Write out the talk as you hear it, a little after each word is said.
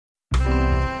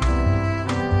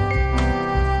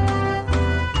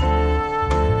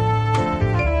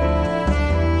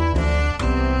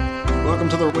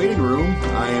to the waiting room.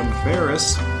 I am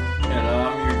Farris. And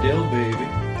I'm your Dilbaby.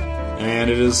 And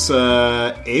it is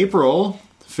April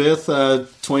 5th,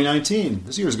 2019.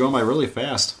 This year's going by really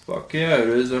fast. Fuck yeah, it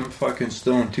is. I'm fucking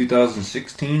still in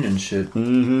 2016 and shit.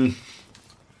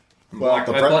 Mm-hmm. Well,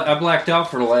 I blacked out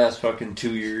for the last fucking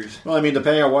 2 years. Well, I mean,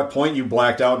 depending on what point you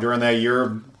blacked out during that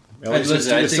year, at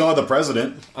least you still had the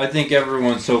president. I think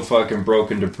everyone's so fucking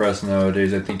broke and depressed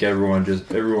nowadays. I think everyone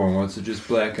wants to just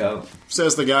black out.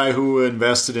 Says the guy who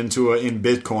invested in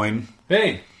Bitcoin.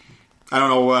 Hey. I don't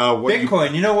know what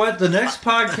Bitcoin. You know what? The next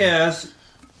podcast,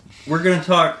 we're going to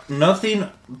talk nothing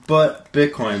but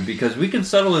Bitcoin because we can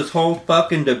settle this whole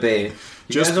fucking debate.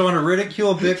 You guys want to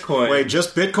ridicule Bitcoin? Wait,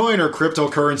 just Bitcoin or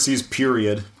cryptocurrencies,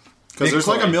 period? Because there's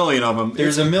like a million of them.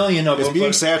 There's a million of them. It's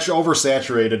being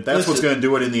oversaturated. That's what's going to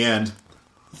do it in the end.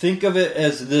 Think of it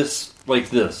as this, like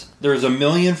this. There's a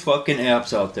million fucking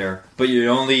apps out there, but you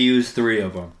only use 3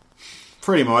 of them.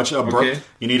 Pretty much. You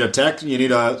need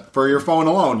for your phone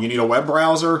alone, you need a web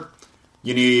browser,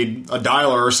 you need a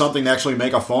dialer or something to actually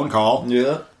make a phone call.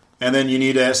 Yeah. And then you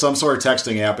need some sort of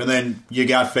texting app, and then you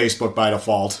got Facebook by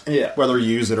default. Yeah. Whether you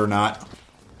use it or not.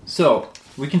 So,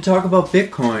 we can talk about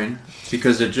Bitcoin,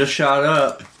 because it just shot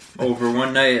up over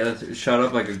one night. It shot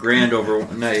up like $1,000 over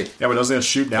one night. Yeah, but doesn't it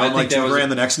shoot down like $2,000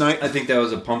 the next night? I think that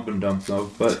was a pump and dump, though.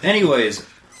 But anyways,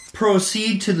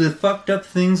 proceed to the fucked up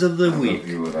things of the week.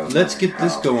 Let's get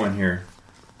this going here.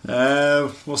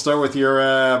 We'll start with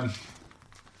your...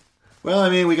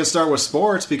 we can start with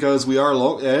sports because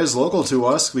it is local to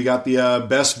us. We got the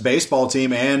best baseball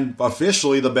team and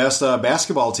officially the best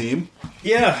basketball team.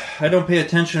 Yeah, I don't pay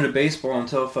attention to baseball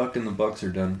until fucking the Bucks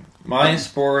are done. My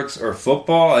sports are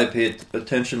football. I pay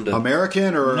attention to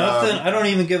American or nothing. I don't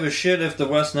even give a shit if the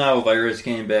West Nile virus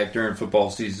came back during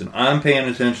football season. I'm paying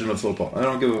attention to football. I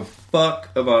don't give a fuck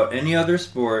about any other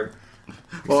sport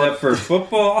except for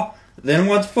football. Then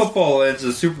once football ends,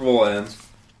 the Super Bowl ends.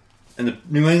 And the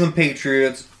New England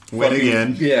Patriots win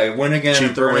again. Yeah, win again.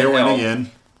 Cheat their way to win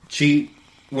again. Cheat,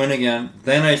 win again.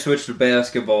 Then I switch to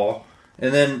basketball.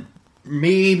 And then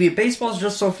maybe baseball's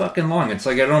just so fucking long. It's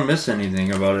like I don't miss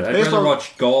anything about it. I'd rather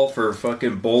watch golf or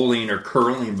fucking bowling or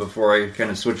curling before I kind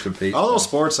of switch to baseball. All those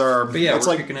sports are... But yeah,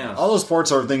 we're kicking ass. All those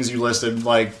sports are things you listed.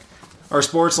 Like, are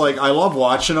sports like... I love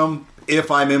watching them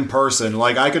if I'm in person.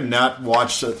 Like, I could not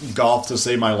watch golf to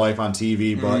save my life on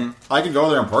TV, but I could go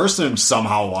there in person and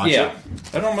somehow watch it.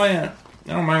 I don't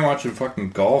mind watching fucking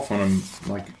golf when I'm,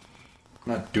 like,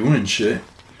 not doing shit.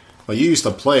 Well, you used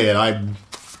to play it. I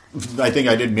think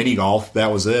I did mini golf.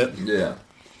 That was it. Yeah.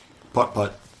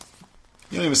 Putt.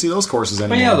 You don't even see those courses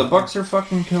anymore. But yeah, the Bucks are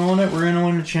fucking killing it. We're going to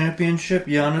win the championship.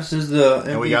 Giannis is the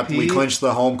MVP. And we clinched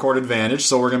the home court advantage,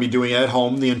 so we're going to be doing it at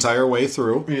home the entire way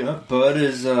through. Yeah, Bud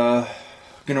is going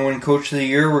to win Coach of the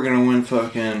Year. We're going to win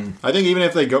fucking... I think even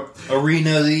if they go...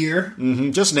 Arena of the Year.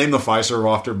 Mm-hmm, just name the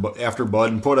Fiserv after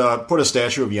Bud and put a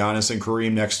statue of Giannis and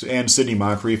Kareem next and Sidney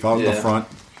Moncrief out in the front.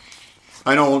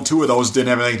 I know 2 of those didn't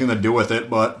have anything to do with it,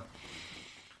 but...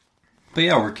 But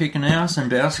yeah, we're kicking ass in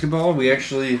basketball. We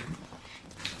actually...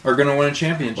 are going to win a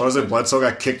championship. What was it? Bledsoe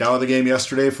got kicked out of the game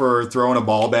yesterday for throwing a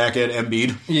ball back at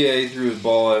Embiid. Yeah, he threw his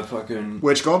ball at fucking...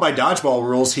 Which, going by dodgeball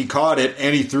rules, he caught it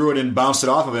and he threw it and bounced it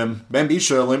off of him. Embiid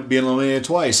should have been eliminated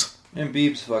twice.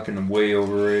 Embiid's fucking way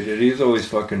overrated. He's always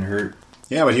fucking hurt.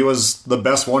 Yeah, but he was the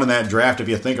best one in that draft if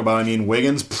you think about it. I mean,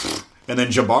 Wiggins, and then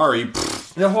Jabari.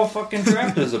 The whole fucking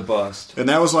draft is a bust. And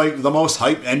that was like the most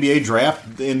hyped NBA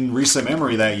draft in recent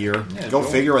memory that year. Yeah, Go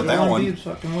figure with that one. Embiid's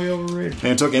fucking way overrated.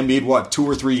 And it took Embiid, 2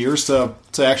 or 3 years to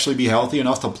actually be healthy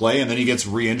enough to play, and then he gets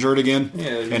re-injured again.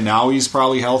 Yeah, and now he's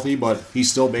probably healthy, but he's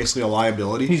still basically a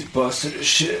liability. He's busted as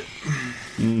shit.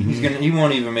 Mm-hmm. He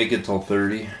won't even make it till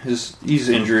 30. He's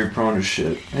injury prone as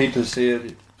shit. I hate to say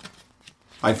it.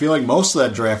 I feel like most of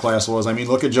that draft class was. I mean,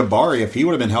 look at Jabari. If he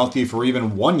would have been healthy for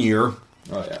even 1 year...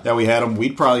 Oh, yeah. That we had him,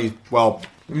 we'd probably, The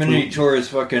minute he tore his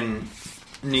fucking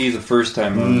knee the first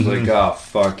time, I was like, oh,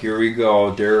 fuck, here we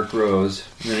go, Derrick Rose.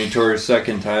 And then he tore his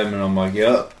second time, and I'm like,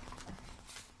 yep.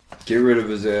 Get rid of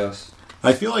his ass.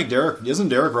 I feel like isn't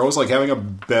Derrick Rose like having a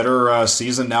better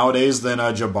season nowadays than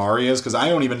Jabari is? Because I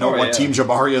don't even know what team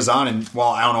Jabari is on. And,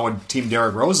 I don't know what team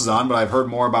Derrick Rose is on, but I've heard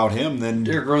more about him than...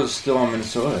 Derrick Rose is still on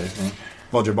Minnesota, I think.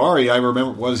 Well, Jabari, I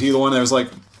remember, was he the one that was like...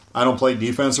 I don't play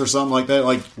defense or something like that.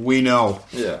 Like, we know.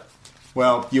 Yeah.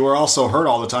 Well, you were also hurt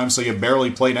all the time, so you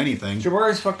barely played anything.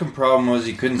 Jabari's fucking problem was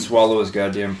he couldn't swallow his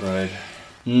goddamn pride.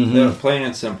 Mm-hmm. Plain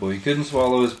and simple. He couldn't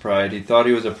swallow his pride. He thought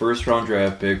he was a first-round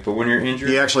draft pick, but when you're injured...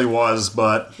 He actually was,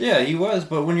 but... Yeah, he was,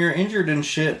 but when you're injured and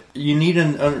shit, you need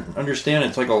to understand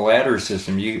it's like a ladder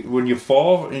system. When you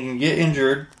fall and you get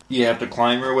injured, you have to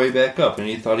climb your way back up, and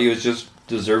he thought he was just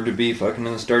deserve to be fucking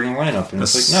in the starting lineup. And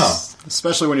it's like, no.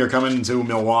 Especially when you're coming to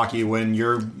Milwaukee, when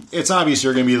it's obvious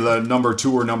you're going to be the number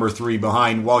 2 or number 3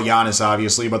 behind, well, Giannis,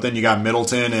 obviously, but then you got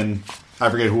Middleton, and I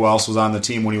forget who else was on the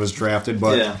team when he was drafted.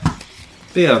 But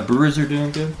yeah, Brewers are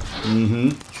doing good. Mm-hmm.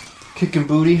 Kicking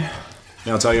booty.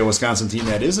 And I'll tell you a Wisconsin team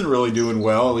that isn't really doing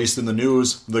well, at least in the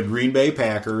news, the Green Bay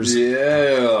Packers.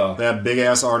 Yeah. That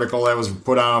big-ass article that was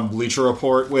put on Bleacher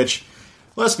Report, which,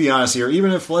 let's be honest here, even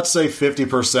if, let's say,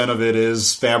 50% of it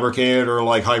is fabricated or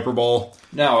like hyperbole,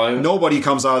 nobody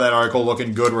comes out of that article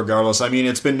looking good regardless. I mean,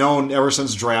 it's been known ever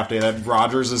since draft day that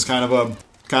Rodgers is kind of a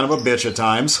bitch at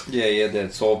times. Yeah, he had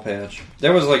that soul patch.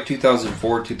 That was like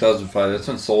 2004, 2005. That's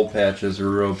when soul patches were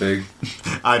real big.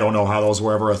 I don't know how those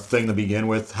were ever a thing to begin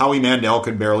with. Howie Mandel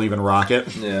could barely even rock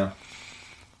it. Yeah.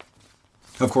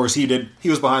 Of course, he did. He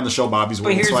was behind the show Bobby's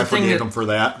World, so I forgave him for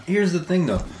that. Here's the thing,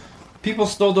 though. People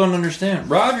still don't understand.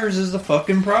 Rodgers is the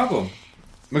fucking problem.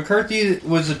 McCarthy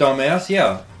was a dumbass,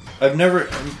 yeah.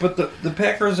 But the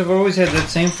Packers have always had that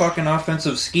same fucking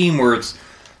offensive scheme where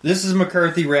this is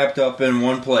McCarthy wrapped up in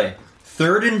one play.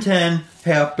 3rd and 10,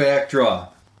 halfback draw.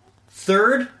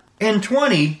 3rd and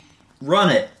 20, run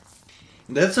it.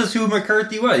 That's just who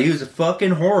McCarthy was. He was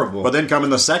fucking horrible. But then come in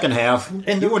the second half, he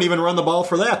wouldn't even run the ball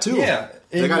for that, too. Yeah.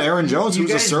 They got Aaron Jones,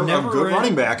 who's a good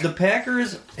running back. The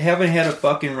Packers haven't had a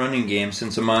fucking running game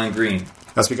since Amon Green.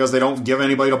 That's because they don't give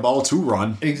anybody the ball to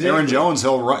run. Exactly. Aaron Jones,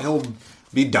 he'll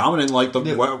be dominant,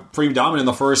 pretty dominant in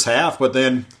the first half, but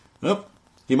then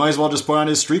he might as well just put on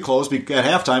his street clothes at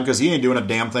halftime because he ain't doing a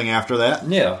damn thing after that.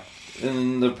 Yeah.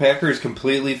 And the Packers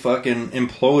completely fucking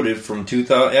imploded from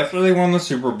 2000 after they won the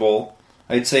Super Bowl.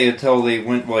 I'd say until they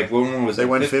went, when was it? They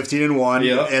went 15-1,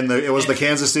 yeah. And it was the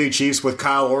Kansas City Chiefs with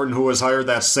Kyle Orton, who was hired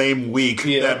that same week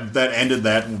that ended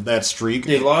that streak.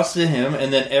 They lost to him,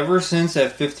 and then ever since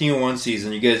that 15-1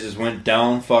 season, you guys just went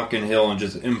down fucking hill and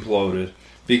just imploded.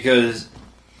 Because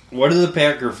what do the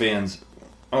Packer fans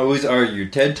always argue?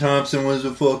 Ted Thompson was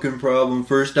a fucking problem.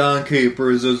 First down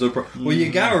capers is a problem. Well, you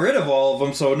got rid of all of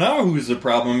them, so now who's the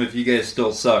problem if you guys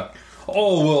still suck?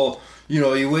 Oh, well...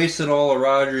 you wasted all of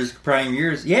Rodgers' prime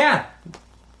years. Yeah.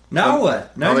 Now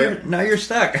what? Now you're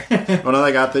stuck. Well, now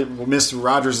they got Mr.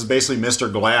 Rodgers is basically Mr.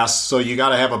 Glass, so you got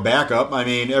to have a backup. I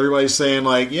mean, everybody's saying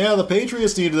the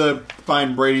Patriots need to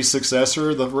find Brady's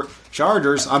successor. The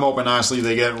Chargers, I'm hoping honestly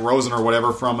they get Rosen or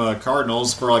whatever from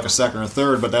Cardinals for a second or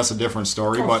third, but that's a different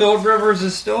story. But Phil Rivers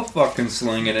is still fucking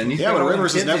slinging it. And he's but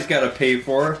Rivers he's got to pay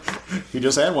for. He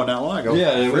just had one not long ago.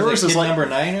 Yeah, Rivers is number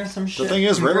 9 or some shit. The thing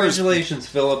is, congratulations,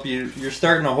 Philip. You're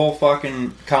starting a whole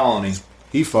fucking colony.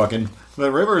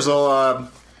 But Rivers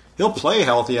he'll play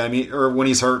healthy. I mean, or when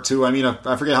he's hurt too. I mean,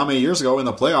 I forget how many years ago in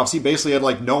the playoffs he basically had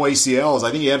no ACLs.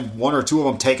 I think he had 1 or 2 of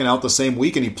them taken out the same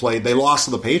week, and he played. They lost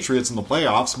to the Patriots in the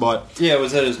playoffs, but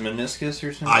was that his meniscus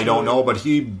or something? I don't know, but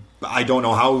I don't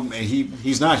know how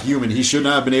he's not human. He should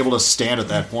not have been able to stand at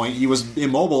that point. He was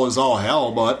immobile as all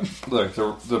hell. But look,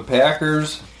 the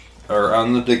Packers are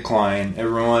on the decline.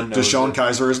 Everyone knows. Deshaun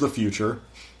Kaiser is the future.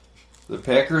 The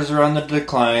Packers are on the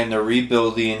decline. They're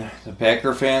rebuilding. The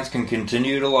Packer fans can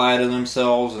continue to lie to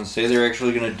themselves and say they're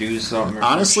actually going to do something or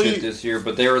honestly, some shit this year,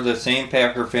 but they were the same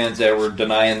Packer fans that were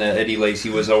denying that Eddie Lacy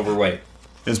was overweight.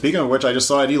 And speaking of which, I just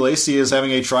saw Eddie Lacy is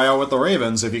having a tryout with the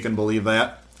Ravens, if you can believe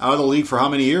that. Out of the league for how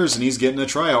many years, and he's getting a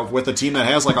tryout with a team that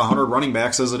has 100 running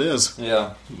backs as it is.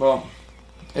 Yeah, well,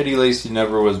 Eddie Lacy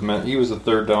never was meant. He was a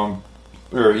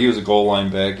he was a goal line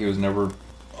back. He was never...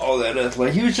 that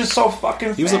athletic. He was just so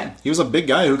fucking fat. He was a big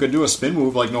guy who could do a spin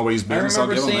move like nobody's business. I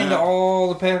remember saying to all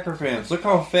the Packer fans, look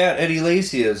how fat Eddie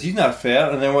Lacy is. He's not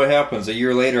fat. And then what happens? A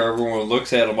year later, everyone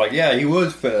looks at him like, yeah, he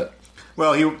was fat.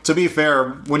 Well, to be fair,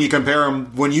 when you compare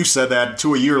him, when you said that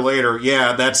to a year later,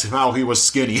 yeah, that's how he was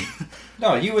skinny.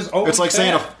 No, he was always It's like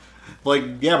fat.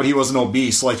 saying, yeah, but he wasn't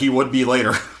obese like he would be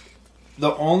later.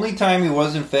 The only time he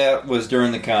wasn't fat was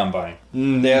during the combine.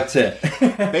 That's it.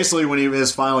 Basically, when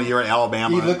his final year at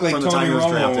Alabama, he looked like from the Tony time he was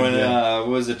Romo drafted, when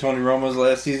was it Tony Romo's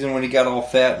last season when he got all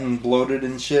fat and bloated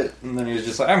and shit, and then he was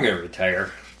just like, "I'm gonna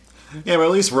retire." Yeah, but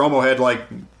at least Romo had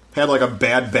a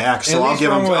bad back, so I'll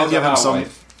give him some.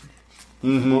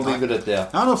 Mm-hmm. We'll leave it at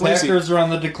that. I don't know if Packers are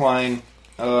on the decline.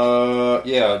 You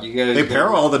guys. They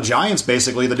parallel the Giants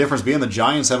basically. The difference being the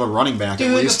Giants have a running back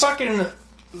at least.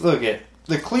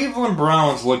 The Cleveland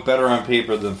Browns look better on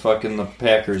paper than fucking the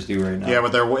Packers do right now. Yeah,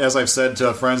 but they're, as I've said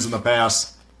to friends in the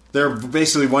past, they're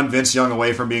basically one Vince Young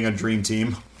away from being a dream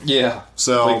team. Yeah.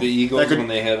 So like the Eagles when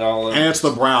they had all of and it's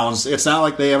the Browns. It's not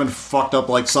like they haven't fucked up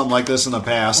something like this in the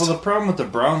past. Well, the problem with the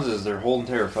Browns is their whole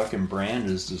entire fucking brand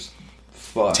is just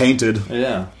fucked. Tainted.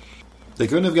 Yeah. They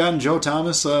couldn't have gotten Joe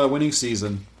Thomas winning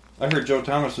season. I heard Joe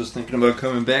Thomas was thinking about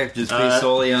coming back just based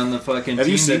solely on the fucking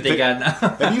team that they got now.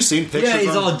 Have you seen pictures? Yeah,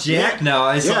 he's all jacked now.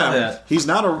 I saw that.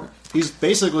 He's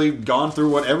basically gone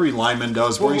through what every lineman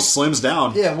does, where he slims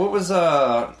down. Yeah, what was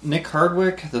Nick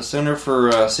Hardwick, the center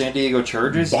for San Diego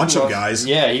Chargers? Bunch of guys.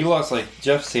 Yeah, he lost like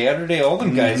Jeff Saturday. All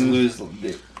them guys lose.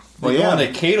 They go on the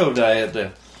keto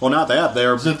diet. Well, not that.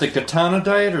 Is it the katana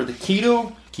diet or the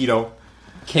keto? Keto.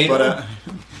 But,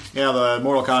 the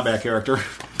Mortal Kombat character.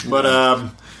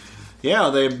 But,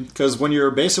 because when you're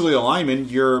basically a lineman,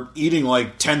 you're eating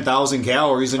like 10,000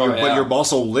 calories, but you're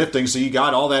also lifting, so you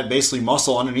got all that basically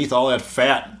muscle underneath all that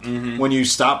fat. Mm-hmm. When you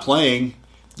stop playing,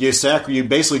 you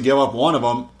basically give up one of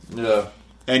them. Yeah.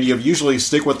 And you usually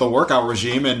stick with the workout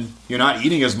regime, and you're not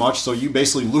eating as much, so you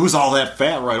basically lose all that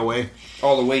fat right away.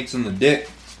 All the weight's in the dick.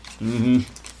 Mm-hmm.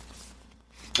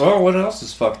 Oh, what else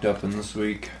is fucked up in this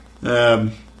week?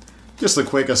 Just a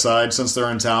quick aside, since they're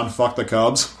in town, fuck the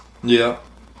Cubs. Yeah.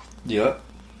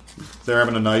 They're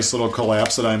having a nice little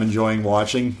collapse that I'm enjoying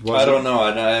watching. I don't know.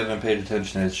 I haven't paid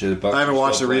attention to that shit. I haven't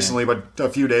watched it recently, but a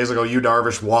few days ago, Yu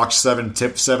Darvish walked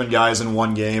seven guys in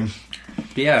one game.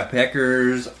 Yeah,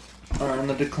 Packers are on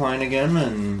the decline again,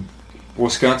 and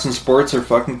Wisconsin sports are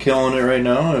fucking killing it right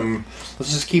now, and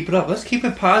let's just keep it up. Let's keep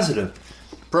it positive.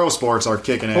 Pro sports are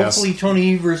kicking ass. Hopefully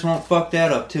Tony Evers won't fuck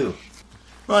that up, too.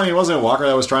 Well, I mean, wasn't it Walker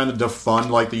that was trying to defund,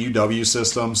 like, the UW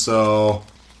system, so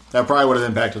that probably would have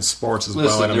impacted sports as well,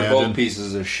 I'd imagine. They're both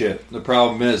pieces of shit. The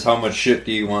problem is, how much shit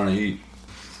do you want to eat?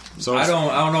 So I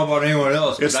don't know about anyone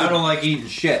else, but I don't like eating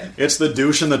shit. It's the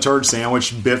douche and the turd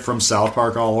sandwich bit from South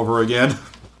Park all over again.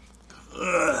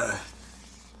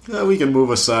 We can move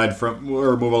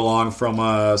along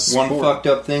from sport. One fucked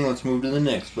up thing, let's move to the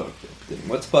next fucked up thing.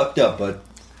 What's fucked up, bud?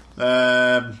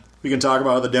 We can talk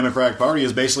about how the Democratic Party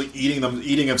is basically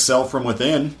eating itself from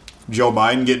within. Joe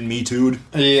Biden getting Me Too'd.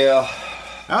 Yeah.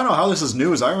 I don't know how this is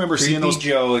news. I remember seeing those...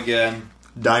 Joe again.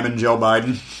 Diamond Joe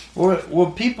Biden.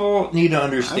 Well, people need to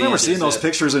understand... I remember seeing those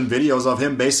pictures and videos of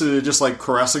him basically just like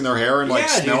caressing their hair and like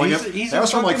smelling it. That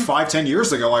was from like 5-10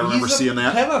 years ago. I remember seeing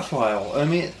that. He's a pedophile. I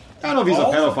mean... I don't know if he's a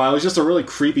pedophile. He's just a really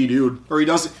creepy dude. Or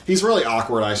he's really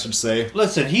awkward, I should say.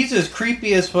 Listen, he's as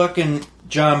creepy as fucking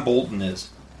John Bolton is.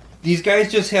 These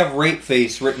guys just have rape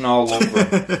face written all over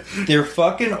them. They're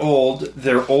fucking old.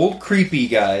 They're old creepy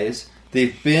guys.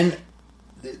 They've been...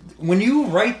 When you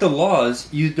write the laws,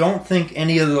 you don't think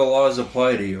any of the laws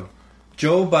apply to you.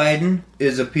 Joe Biden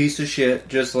is a piece of shit,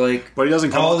 just like but he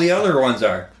doesn't all the other ones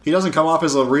are. He doesn't come off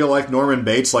as a real-life Norman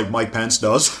Bates like Mike Pence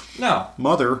does. No.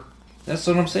 Mother. That's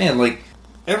what I'm saying. Like,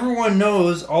 everyone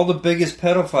knows all the biggest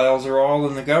pedophiles are all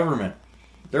in the government.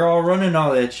 They're all running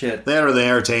all that shit. They are the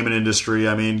entertainment industry.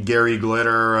 I mean, Gary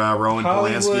Glitter, Roman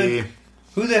Polanski.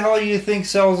 Who the hell do you think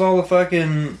sells all the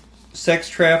fucking sex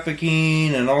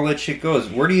trafficking and all that shit goes?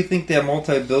 Where do you think that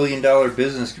multi-billion-dollar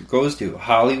business goes to?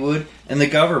 Hollywood and the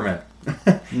government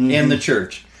and the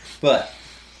church. But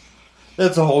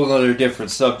that's a whole other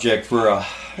different subject for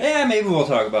maybe we'll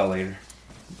talk about later.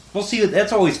 We'll see.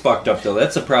 That's always fucked up, though.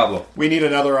 That's a problem. We need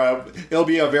another... it'll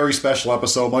be a very special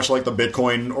episode, much like the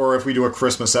Bitcoin, or if we do a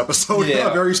Christmas episode,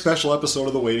 a very special episode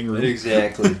of The Waiting Room.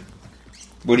 Exactly.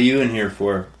 What are you in here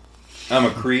for? I'm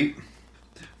a creep.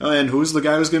 And who's the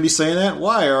guy who's going to be saying that?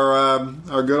 Why?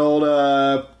 Our good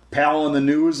old pal in the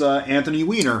news, Anthony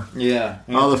Weiner. Yeah,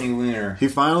 Anthony Weiner. He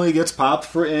finally gets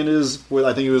popped in his...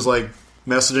 I think he was like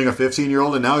messaging a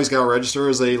 15-year-old, and now he's got to register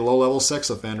as a low-level sex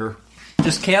offender.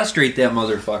 Just castrate that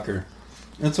motherfucker.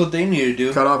 That's what they need to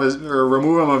do. Cut off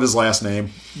remove him of his last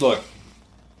name. Look,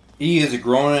 he is a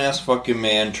grown-ass fucking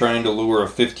man trying to lure a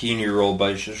 15-year-old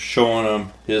by showing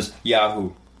him his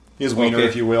Yahoo. His wiener,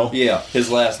 if you will. Yeah, his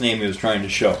last name he was trying to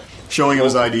show. Showing him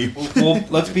his ID. Well,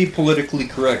 let's be politically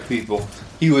correct, people.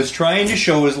 He was trying to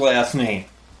show his last name.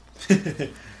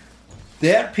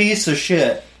 That piece of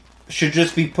shit should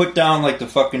just be put down like the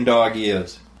fucking dog he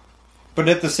is. But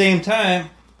at the same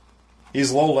time... He's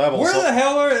low level. Where the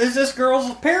hell is this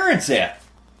girl's parents at?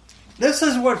 This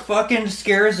is what fucking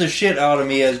scares the shit out of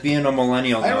me as being a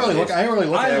millennial. I didn't really look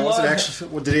at it.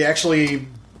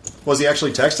 Was he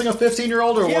actually texting a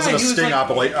 15-year-old, or was it a sting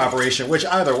operation? Which,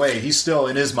 either way, he's still,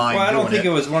 in his mind, I don't think it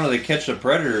was one of the Catch the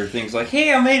Predator things like,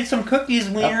 hey, I made some cookies,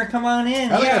 Wiener, come on in. I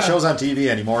don't think that show's on TV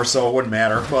anymore, so it wouldn't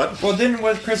matter. But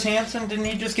Well, Chris Hansen, didn't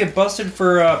he just get busted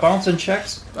for bouncing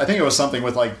checks? I think it was something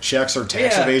with, like, checks or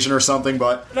tax evasion or something,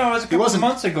 but... No, it was a couple of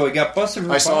months ago. He got busted for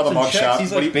bouncing checks. I saw the mugshot.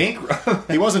 He's like bankrupt.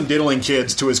 He wasn't diddling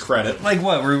kids, to his credit. Like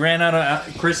what?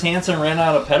 Chris Hansen ran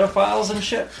out of pedophiles and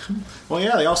shit? Well,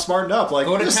 yeah, they all smartened up. Like,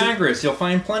 go to Congress, you'll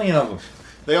find plenty of them.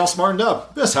 They all smartened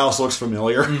up. This house looks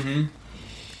familiar. Mm-hmm.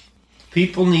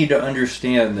 People need to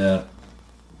understand that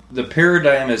the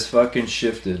paradigm has fucking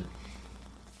shifted.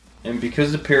 And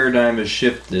because the paradigm has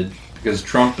shifted, because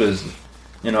Trump is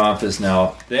in office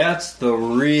now, that's the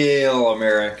real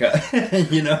America.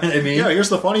 You know what I mean? Yeah, here's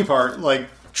the funny part. Like,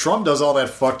 Trump does all that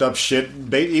fucked up shit,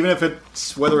 even if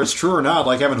it's, whether it's true or not,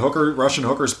 like having Russian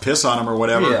hookers piss on him or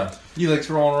whatever. Yeah, he likes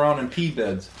rolling around in pee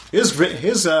beds.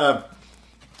 The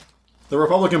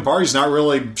Republican Party's not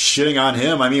really shitting on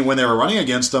him. I mean, when they were running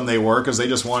against him, they were, because they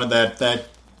just wanted that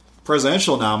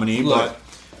presidential nominee. Look.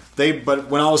 But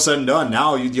when all was said and done,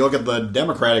 now you look at the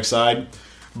Democratic side,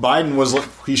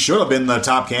 he should have been the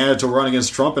top candidate to run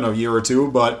against Trump in a year or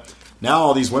two, but now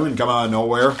all these women come out of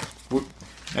nowhere,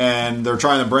 and they're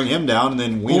trying to bring him down, and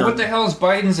then Weiner... Well, what the hell is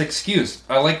Biden's excuse?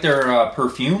 I like their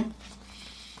perfume.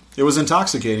 It was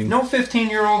intoxicating. No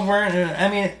 15-year-old wearing... I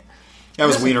mean... That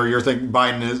was Weiner. You're thinking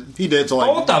Biden he did to like...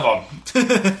 Both of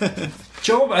them.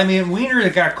 Weiner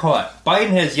got caught. Biden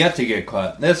has yet to get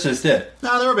caught. That's just it.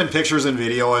 No, there have been pictures and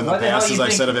video in the past, as I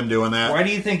said, of him doing that. Why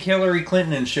do you think Hillary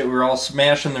Clinton and shit were all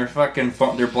smashing their fucking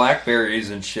their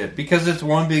Blackberries and shit? Because it's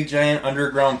one big giant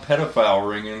underground pedophile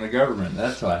ring in the government.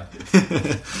 That's why.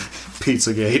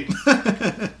 Pizzagate.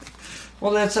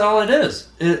 Well, that's all it is.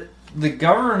 The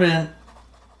government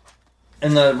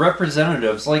and the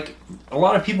representatives, like, a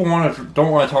lot of people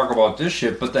don't want to talk about this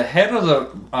shit, but the head of the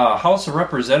House of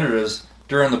Representatives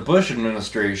during the Bush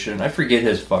administration, I forget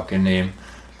his fucking name,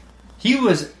 he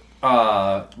was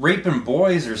raping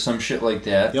boys or some shit like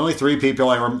that. The only 3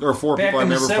 people or 4 back people I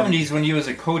remember back in the 70s when he was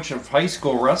a coach of high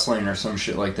school wrestling or some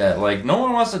shit like that. Like, no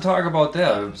one wants to talk about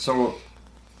that. So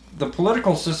the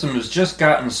political system has just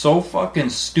gotten so fucking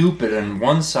stupid and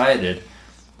one-sided.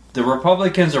 The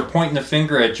Republicans are pointing the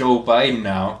finger at Joe Biden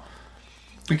now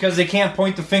because they can't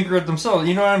point the finger at themselves.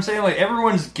 You know what I'm saying? Like,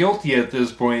 everyone's guilty at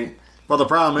this point. Well, the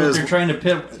problem is they're trying to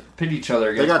pit each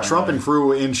other against. They got Trump and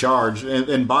crew in charge,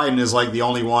 and Biden is like the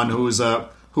only one who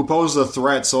posed a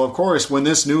threat. So of course, when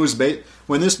this news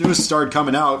started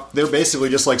coming out, they're basically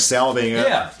just like salivating.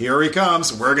 Yeah, here he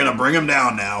comes. We're gonna bring him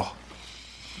down now.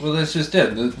 Well, that's just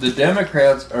it. The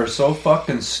Democrats are so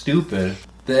fucking stupid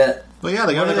that. Well, yeah,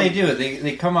 what do?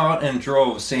 They come out in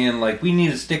droves saying, like, we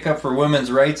need to stick up for women's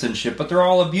rights and shit, but they're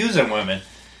all abusing women.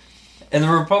 And the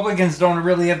Republicans don't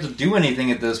really have to do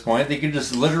anything at this point. They can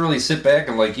just literally sit back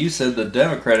and, like you said, the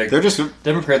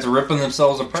Democrats are ripping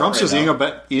themselves apart. Trump's just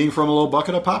eating from a little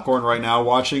bucket of popcorn right now,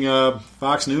 watching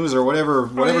Fox News or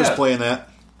whatever's playing that.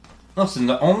 Listen,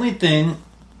 the only thing,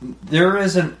 there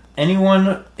isn't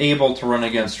anyone able to run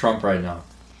against Trump right now.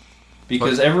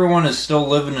 Because everyone is still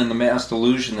living in the mass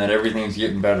delusion that everything's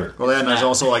getting better. Well, and there's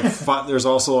also like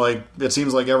it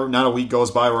seems like not a week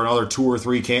goes by where another 2 or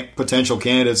 3 potential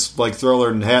candidates like throw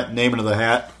their name into the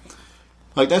hat.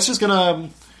 Like that's just gonna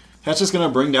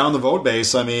bring down the vote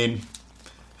base. I mean,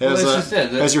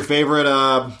 has your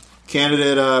favorite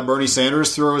candidate Bernie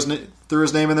Sanders threw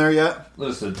his name in there yet?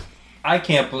 Listen, I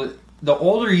can't believe. The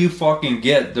older you fucking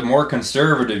get, the more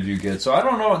conservative you get. So I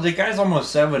don't know. The guy's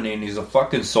almost 70 and he's a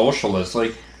fucking socialist.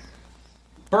 Like,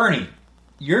 Bernie,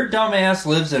 your dumb ass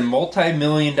lives in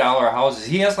multi-million-dollar houses.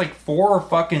 He has like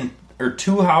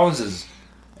 2 houses.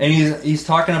 And he's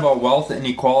talking about wealth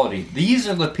inequality. These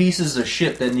are the pieces of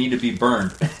shit that need to be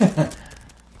burned.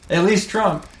 At least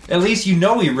Trump. At least you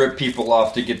know he ripped people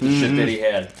off to get the shit that he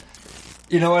had.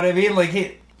 You know what I mean? Like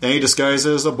and he disguised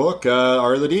it as a book,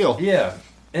 Art of the Deal. Yeah.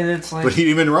 And it's like... But he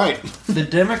didn't even write. The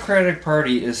Democratic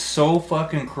Party is so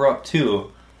fucking corrupt,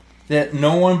 too, that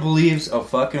no one believes a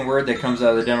fucking word that comes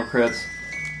out of the Democrats.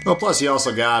 Well, plus you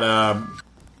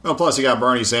got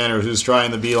Bernie Sanders, who's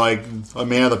trying to be like a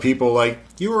man of the people. Like,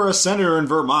 you were a senator in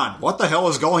Vermont. What the hell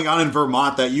is going on in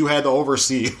Vermont that you had to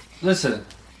oversee? Listen,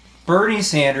 Bernie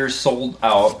Sanders sold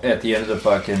out at the end of the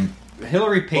fucking...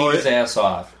 Hillary paid his ass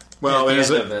off. Well, at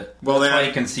the end of it. That's why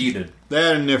he conceded.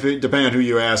 That, and depending on who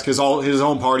you ask, his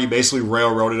own party basically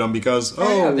railroaded him because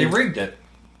they rigged it.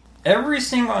 Every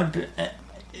single.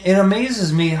 It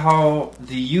amazes me how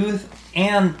the youth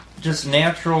and just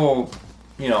natural,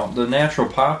 the natural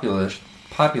populace,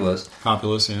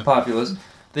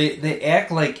 they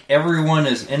act like everyone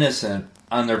is innocent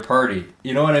on their party.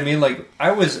 You know what I mean? Like,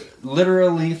 I was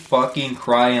literally fucking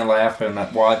crying, laughing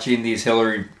at watching these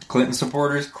Hillary Clinton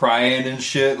supporters crying and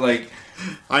shit. Like,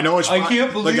 I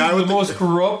can't believe the most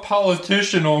corrupt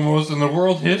politician almost in the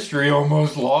world history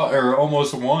almost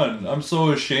won. I'm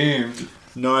so ashamed.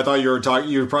 No, I thought you were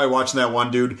probably watching that one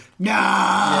dude. No,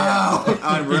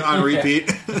 on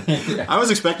repeat. Yeah. I was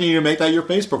expecting you to make that your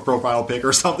Facebook profile pic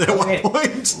or something at one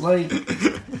point. Like,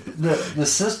 the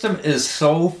system is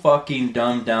so fucking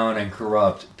dumbed down and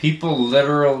corrupt. People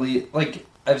literally, like,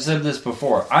 I've said this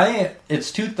before.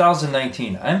 It's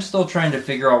 2019. I'm still trying to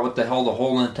figure out what the hell the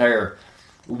whole entire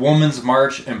Women's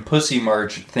March and Pussy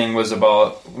March thing was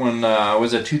about. When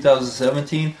was it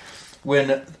 2017?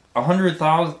 When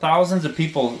thousands of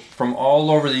people from all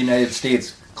over the United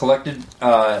States collected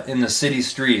in the city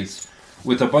streets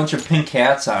with a bunch of pink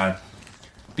hats on,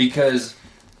 because,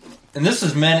 and this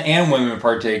is men and women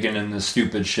partaking in this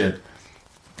stupid shit.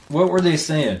 What were they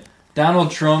saying?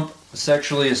 Donald Trump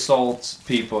sexually assaults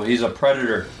people. He's a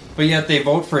predator. But yet they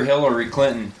vote for Hillary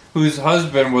Clinton, whose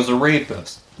husband was a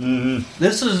rapist. Mm-hmm.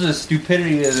 This is the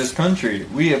stupidity of this country.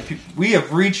 We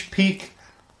have reached peak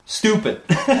stupid.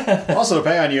 Also,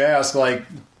 depending on you ask, like,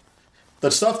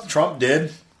 the stuff Trump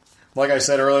did, like I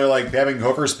said earlier, like having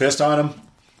hookers pissed on him,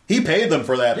 he paid them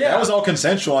for that. Yeah. That was all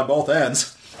consensual on both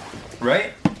ends.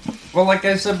 Right? Well, like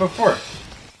I said before,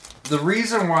 the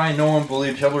reason why no one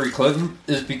believed Hillary Clinton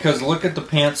is because look at the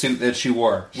pantsuit that she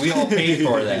wore. We all paid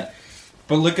for that.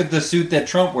 But look at the suit that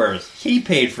Trump wears. He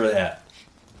paid for that.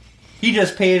 He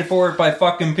just paid for it by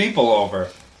fucking people over.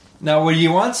 Now, when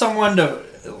you want someone to,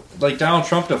 like Donald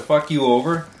Trump, to fuck you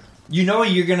over, you know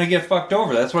you're going to get fucked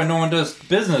over. That's why no one does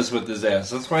business with his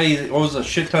ass. That's why he owes a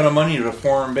shit ton of money to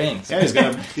foreign banks. Yeah,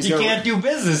 you can't do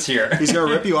business here. He's going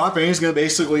to rip you off, and he's going to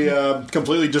basically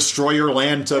completely destroy your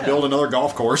land to build another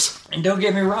golf course. And don't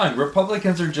get me wrong,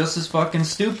 Republicans are just as fucking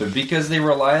stupid because they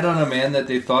relied on a man that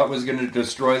they thought was going to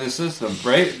destroy the system,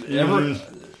 right?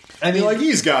 Mm-hmm. I mean, like,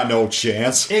 he's got no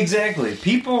chance. Exactly.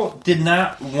 People did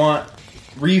not want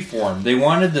reform. They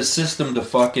wanted the system to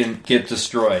fucking get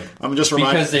destroyed. I'm just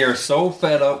because they are so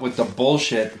fed up with the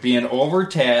bullshit being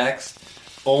overtaxed,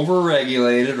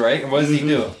 overregulated, right? And what does he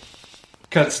do?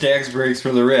 Cuts tax breaks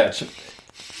for the rich.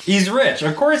 He's rich.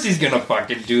 Of course he's gonna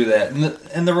fucking do that.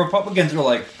 And the Republicans are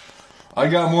like, I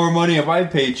got more money in my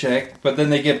paycheck, but then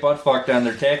they get butt fucked on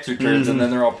their tax returns, and then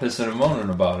they're all pissing and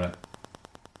moaning about it.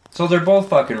 So they're both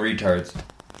fucking retards.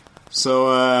 So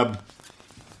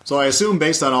I assume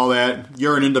based on all that,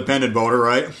 you're an independent voter,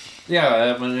 right?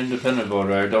 Yeah, I'm an independent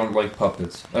voter. I don't like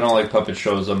puppets. I don't like puppet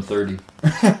shows. I'm 30.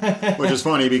 Which is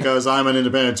funny because I'm an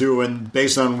independent too, and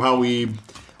based on what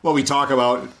we talk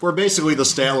about, we're basically the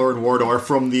Statler and Wardorf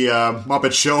from the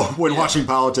Muppet Show when watching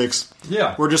politics.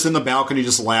 Yeah. We're just in the balcony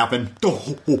just laughing.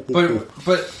 But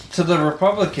to the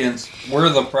Republicans, we're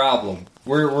the problem.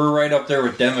 We're right up there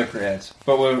with Democrats.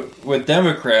 But with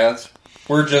Democrats,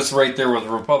 we're just right there with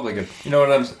Republicans. You know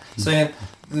what I'm saying?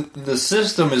 The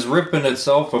system is ripping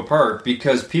itself apart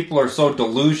because people are so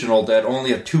delusional that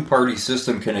only a two-party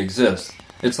system can exist.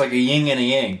 It's like a yin and a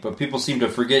yang, but people seem to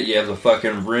forget you have the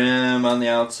fucking rim on the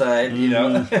outside, you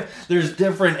know? There's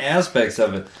different aspects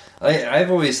of it. I've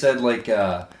always said like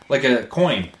a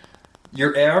coin.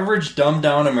 Your average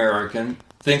dumbed-down American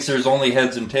thinks there's only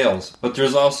heads and tails, but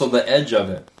there's also the edge of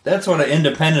it. That's what an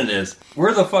independent is.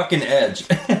 We're the fucking edge.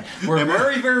 We're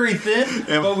very, very thin,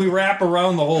 but we wrap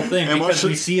around the whole thing because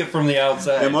we see it from the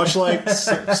outside. And much like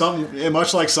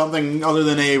something other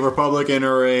than a Republican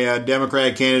or a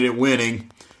Democratic candidate winning,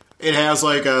 it has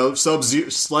like a less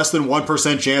than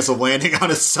 1% chance of landing on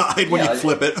its side when you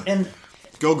flip it. And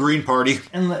go Green Party.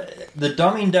 And the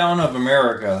dumbing down of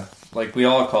America, like we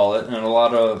all call it, and a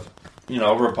lot of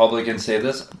Republicans say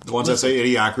this. The ones that say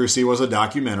Idiocracy was a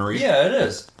documentary. Yeah, it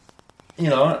is.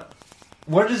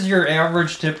 What does your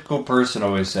average typical person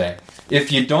always say?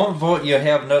 If you don't vote, you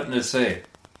have nothing to say.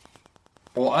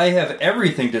 Well, I have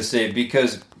everything to say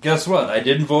because guess what? I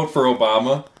didn't vote for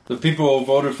Obama. The people who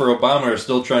voted for Obama are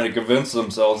still trying to convince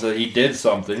themselves that he did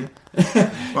something.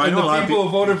 Well, and the people who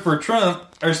voted for Trump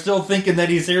are still thinking that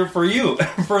he's here for you,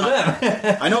 for them.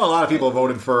 I know a lot of people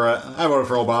voted for. I voted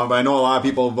for Obama, but I know a lot of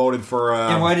people voted for.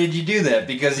 And why did you do that?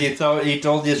 Because he told you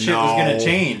shit was going to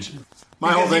change.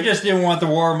 Because he just didn't want the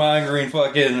warmongering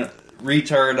fucking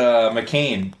retard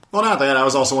McCain. Well, not that. I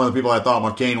was also one of the people that thought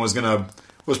McCain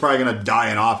was probably gonna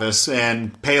die in office,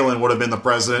 and Palin would have been the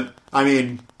president. I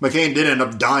mean, McCain did end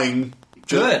up dying.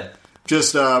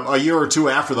 Just a year or two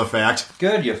after the fact.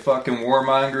 Good, you fucking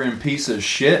warmongering piece of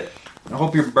shit. I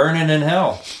hope you're burning in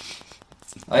hell.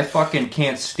 I fucking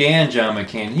can't stand John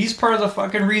McCain. He's part of the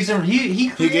fucking reason he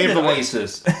created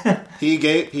ISIS.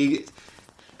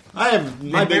 I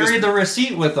buried the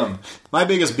receipt with him. My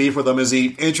biggest beef with him is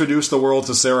he introduced the world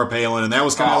to Sarah Palin, and that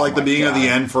was kind of like the beginning of the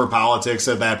end for politics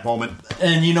at that moment.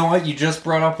 And you know what? You just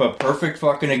brought up a perfect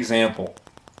fucking example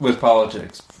with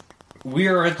politics. We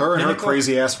are at her and her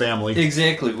crazy ass family.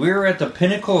 Exactly. We are at the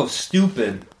pinnacle of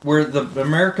stupid, where the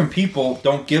American people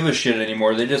don't give a shit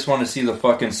anymore. They just want to see the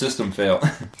fucking system fail.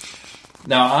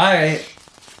 Now I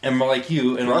am like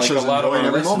you, and Russia's like a lot of our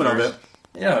every listeners. Moment of it.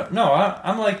 Yeah, no,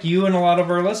 I'm like you and a lot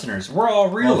of our listeners. We're all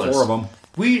realists. All four of them.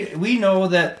 We know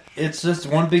that it's just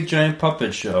one big giant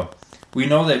puppet show. We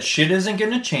know that shit isn't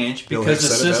going to change because Bill the Hicks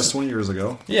said it system. best 20 years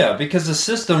ago. Yeah, because the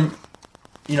system.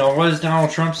 What does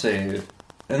Donald Trump say?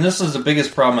 And this is the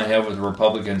biggest problem I have with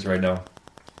Republicans right now.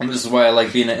 And this is why I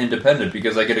like being an independent,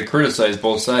 because I get to criticize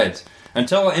both sides.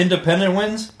 Until an independent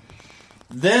wins,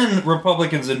 then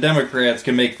Republicans and Democrats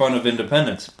can make fun of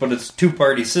independents. But it's a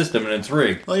two-party system and it's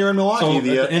rigged. Well, you're in Milwaukee. So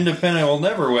the independent will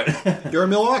never win. You're in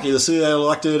Milwaukee, the city that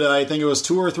elected, I think it was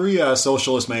 2 or 3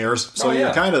 socialist mayors. So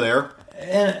you're kind of there.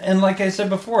 And like I said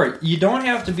before, you don't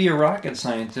have to be a rocket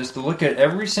scientist to look at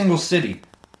every single city.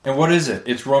 And what is it?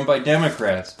 It's run by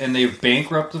Democrats. And they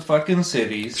bankrupt the fucking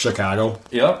cities. Chicago.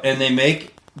 Yep. And they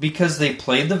make... Because they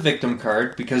played the victim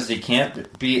card. Because they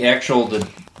can't be the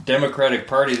Democratic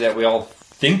Party that we all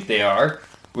think they are.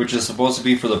 Which is supposed to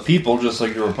be for the people, just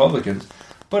like the Republicans.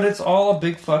 But it's all a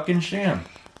big fucking sham.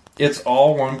 It's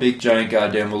all one big giant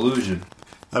goddamn illusion.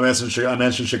 I mentioned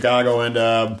Chicago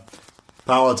and...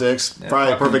 politics. Yeah,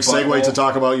 probably a perfect segue butthole. to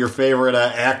talk about your favorite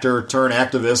actor turned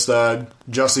activist,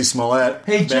 Jussie Smollett.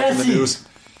 Hey, back in the news.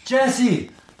 Jesse!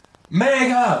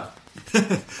 Mega!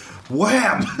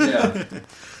 Wham! Yeah.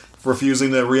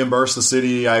 Refusing to reimburse the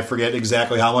city. I forget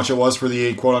exactly how much it was for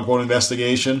the quote-unquote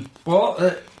investigation.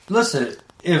 Well, listen,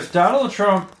 if Donald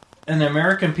Trump and the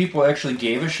American people actually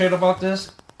gave a shit about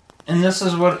this, and this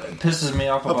is what pisses me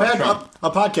off about Trump. A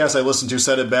podcast I listened to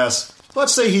said it best.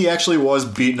 Let's say he actually was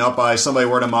beaten up by somebody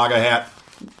wearing a MAGA hat.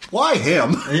 Why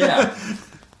him? Yeah.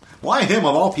 Why him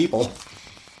of all people?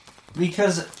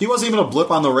 Because he wasn't even a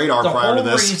blip on the radar prior to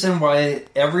this. The whole reason why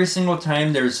every single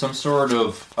time there's some sort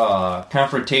of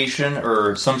confrontation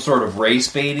or some sort of race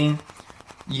baiting,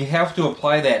 you have to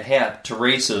apply that hat to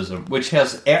racism, which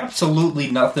has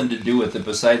absolutely nothing to do with it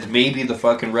besides maybe the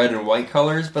fucking red and white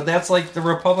colors, but that's like the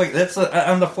Republic, that's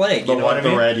on the flag, you know what I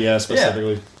mean? The red, yeah,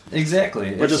 specifically. Yeah.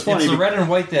 Exactly. Which is funny. It's the red and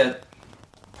white that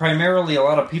primarily a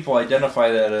lot of people identify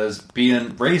that as being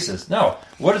racist. No.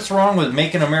 What's wrong with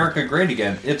making America great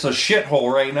again? It's a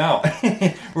shithole right now.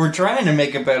 We're trying to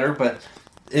make it better, but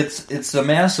it's a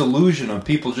mass illusion of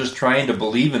people just trying to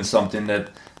believe in something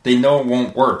that they know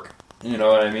won't work. You know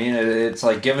what I mean? It's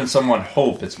like giving someone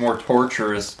hope. It's more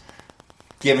torturous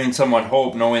giving someone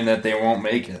hope knowing that they won't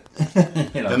make it.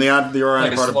 And the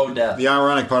ironic like a slow death. The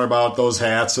ironic part about those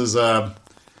hats is...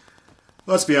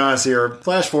 let's be honest here.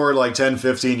 Flash forward like 10,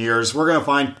 15 years. We're going to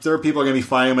find... There are people going to be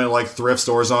finding them at like thrift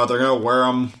stores on it. They're going to wear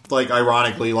them, like,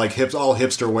 ironically, like all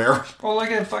hipster wear. Well, look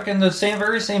at fucking the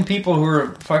very same people who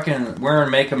are fucking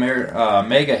wearing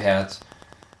mega hats.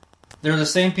 They're the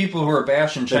same people who are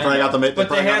bashing China. But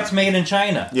the hat's made in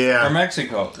China. Yeah. Or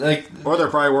Mexico. Or they're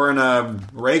probably wearing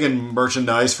Reagan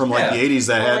merchandise from like the 80s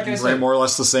that had more or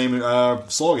less the same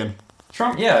slogan.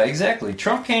 Trump, yeah, exactly.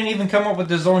 Trump can't even come up with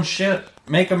his own shit.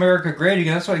 Make America great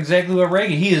again. That's exactly what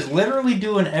Reagan... He is literally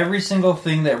doing every single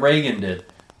thing that Reagan did.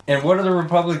 And what are the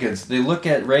Republicans? They look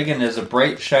at Reagan as a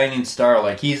bright, shining star.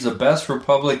 Like he's the best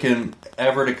Republican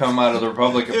ever to come out of the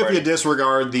Republican Party. If you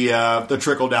disregard the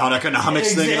trickle-down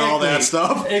economics thing and all that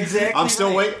stuff. Exactly. I'm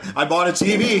still waiting. I bought a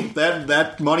TV.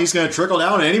 That money's going to trickle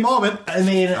down at any moment. I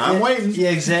mean... I'm waiting. Yeah,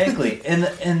 exactly. And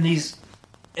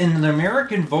the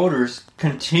American voters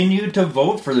continue to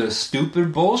vote for this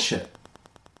stupid bullshit.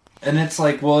 And it's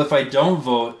like, well, if I don't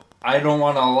vote, I don't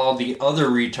want to allow the other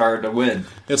retard to win.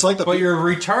 It's like but you're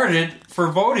retarded for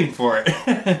voting for it.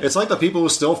 It's like the people who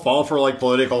still fall for like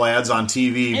political ads on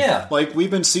TV. Yeah, like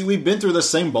we've been through the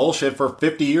same bullshit for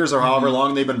 50 years or however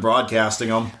long they've been broadcasting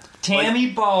them. Tammy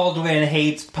Baldwin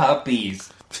hates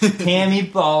puppies. Tammy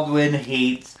Baldwin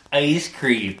hates ice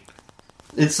cream.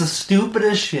 It's the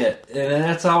stupidest shit, and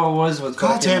that's how it was with.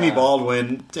 Call Tammy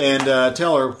Baldwin and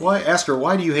tell her ask her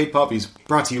why do you hate puppies?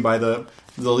 Brought to you by the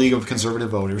League of Conservative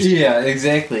Voters. Yeah,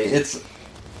 exactly. It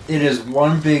is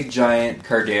one big giant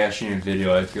Kardashian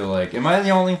video. I feel like. Am I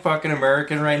the only fucking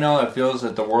American right now that feels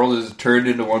that the world is turned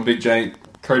into one big giant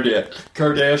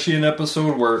Kardashian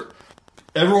episode where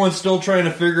everyone's still trying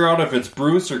to figure out if it's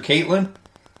Bruce or Caitlyn,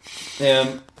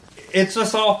 and it's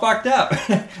just all fucked up.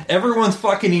 Everyone's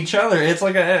fucking each other. It's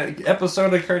like an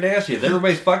episode of Kardashians.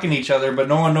 Everybody's fucking each other, but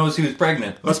no one knows who's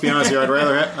pregnant. Let's be honest here. I'd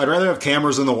rather have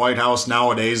cameras in the White House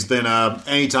nowadays than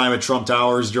any time at Trump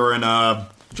Towers during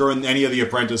any of the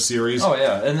Apprentice series. Oh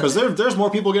yeah, because there's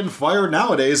more people getting fired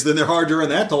nowadays than there are during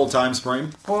that whole time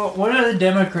frame. Well, what do the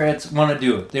Democrats want to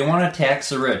do? They want to tax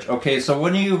the rich. Okay, so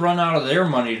when you run out of their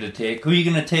money to take, who are you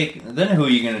going to take? Then who are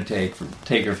you going to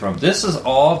take it from? This is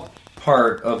all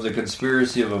part of the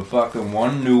conspiracy of a fucking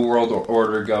one new world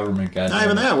order government. Goddamn. Not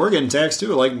even that. We're getting taxed too,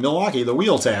 like Milwaukee, the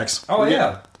wheel tax. Oh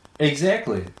yeah,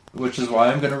 exactly. Which is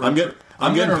why I'm going to.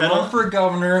 I'm going to run for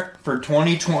governor for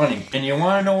 2020. And you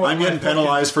want to know what I'm getting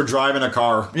penalized for driving a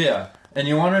car. Yeah. And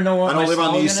you want to know what I don't live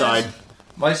on the east side.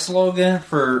 My slogan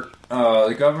for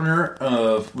the governor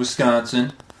of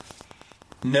Wisconsin,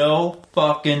 no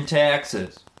fucking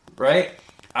taxes. Right?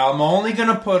 I'm only going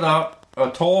to put up a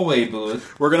tollway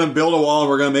booth. We're going to build a wall and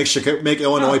we're going to make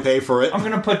Illinois pay for it. I'm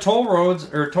going to put toll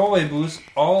roads or tollway booths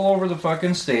all over the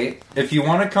fucking state. If you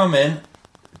want to come in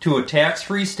to a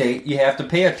tax-free state, you have to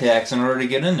pay a tax in order to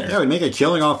get in there. Yeah, we make a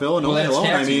killing off Illinois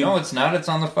alone. No, it's not. It's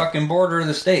on the fucking border of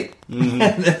the state.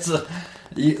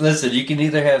 Mm-hmm. Listen, you can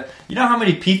either have... You know how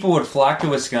many people would flock to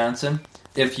Wisconsin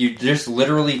if you just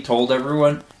literally told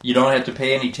everyone you don't have to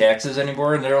pay any taxes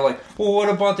anymore? And they're like, well, what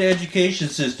about the education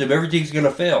system? Everything's going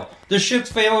to fail. The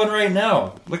shit's failing right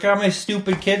now. Look how many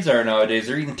stupid kids are nowadays.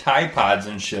 They're eating Tide Pods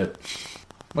and shit.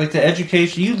 Like the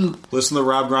education... Listen to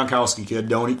Rob Gronkowski, kid.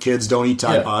 Kids don't eat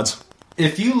Tide Pods.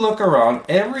 If you look around,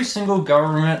 every single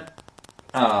government...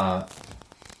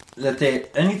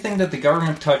 anything that the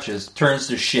government touches turns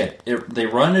to shit. They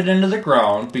run it into the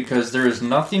ground because there is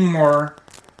nothing more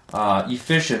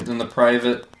efficient than the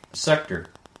private sector.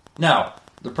 Now,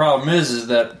 the problem is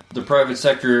that the private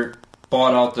sector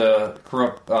bought out the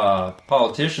corrupt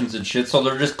politicians and shit, so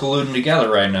they're just colluding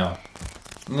together right now.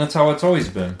 And that's how it's always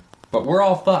been. But we're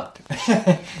all fucked.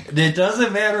 It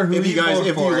doesn't matter who if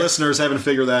you listeners haven't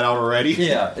figured that out already.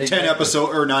 Yeah,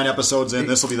 exactly. 9 episodes in.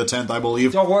 This will be the 10th, I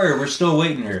believe. Don't worry, we're still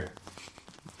waiting here.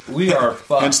 We are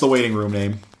fucked. Hence the waiting room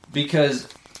name. Because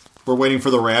we're waiting for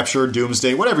the rapture,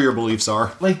 doomsday, whatever your beliefs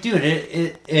are. Like, dude,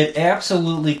 it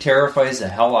absolutely terrifies the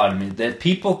hell out of me that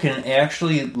people can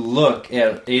actually look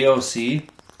at AOC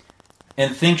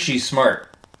and think she's smart.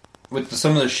 With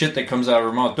some of the shit that comes out of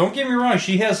her mouth. Don't get me wrong,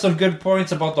 she has some good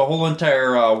points about the whole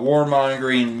entire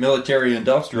warmongering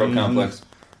military-industrial complex.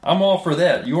 I'm all for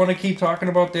that. You want to keep talking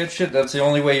about that shit? That's the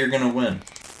only way you're going to win.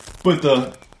 But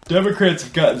the Democrats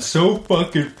have gotten so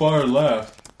fucking far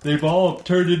left. They've all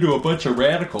turned into a bunch of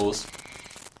radicals.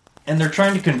 And they're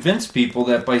trying to convince people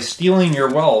that by stealing your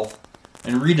wealth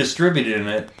and redistributing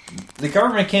it, the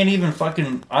government can't even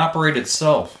fucking operate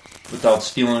itself without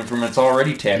stealing from its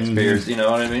already taxpayers, you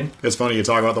know what I mean? It's funny you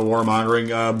talk about the warmongering.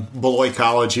 Beloit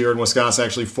College here in Wisconsin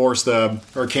actually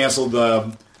canceled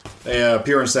the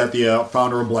appearance that the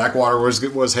founder of Blackwater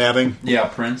was having. Yeah,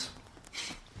 Prince.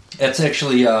 That's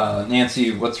actually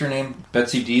Nancy, what's her name?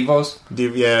 Betsy DeVos?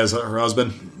 Yeah, is that her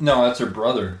husband? No, that's her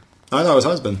brother. I thought it was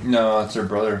husband. No, that's her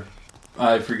brother.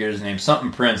 I forget his name.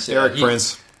 Something Prince. Eric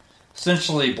Prince.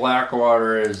 Essentially,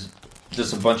 Blackwater is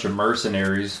just a bunch of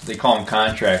mercenaries. They call them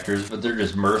contractors, but they're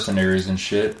just mercenaries and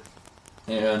shit.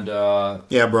 And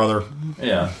yeah, brother.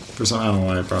 Yeah. For some, I don't know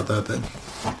why I brought that then.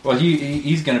 Well,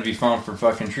 he's going to be found for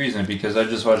fucking treason because I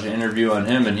just watched an interview on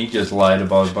him and he just lied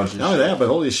about a bunch of shit. Not that, but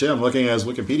holy shit, I'm looking at his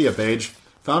Wikipedia page.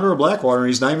 Founder of Blackwater, and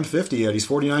he's not even 50 yet. He's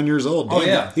 49 years old. Damn,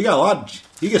 yeah. He got a lot.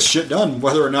 He gets shit done,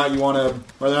 whether or not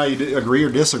you agree or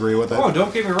disagree with it. Oh,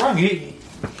 don't get me wrong. He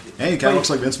kind of looks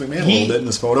like Vince McMahon a little bit in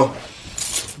this photo.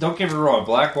 Don't get me wrong,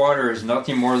 Blackwater is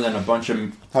nothing more than a bunch of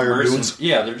mercenaries.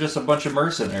 Yeah, they're just a bunch of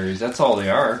mercenaries. That's all they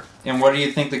are. And what do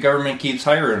you think the government keeps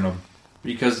hiring them?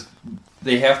 Because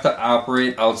they have to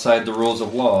operate outside the rules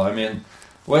of law. I mean,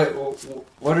 what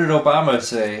did Obama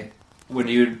say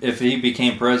if he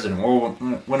became president? Well,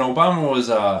 when Obama was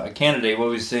a candidate, what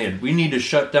was he saying? We need to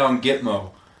shut down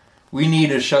Gitmo. We need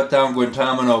to shut down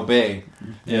Guantanamo Bay.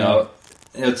 You know,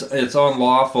 it's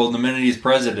unlawful the minute he's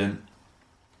president.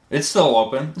 It's still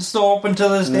open. It's still open to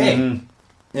this day.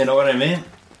 Mm-hmm. You know what I mean?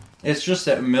 It's just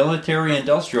that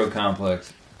military-industrial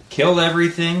complex. Kill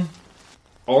everything,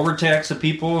 overtax the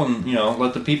people, and,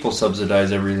 let the people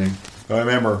subsidize everything. I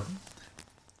remember,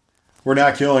 we're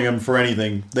not killing them for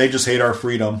anything. They just hate our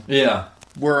freedom. Yeah.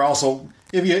 We're also...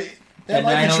 And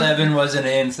 9/11 was an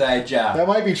inside job. That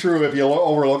might be true if you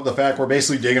overlook the fact we're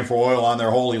basically digging for oil on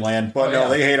their holy land. But no,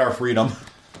 they hate our freedom.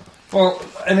 Well,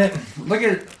 I mean, look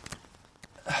at...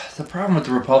 The problem with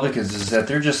the Republicans is that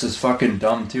they're just as fucking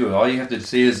dumb, too. All you have to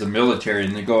see is the military,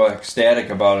 and they go ecstatic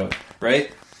about it,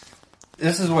 right?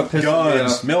 This is what pisses me off.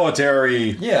 Guns,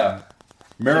 military. Yeah.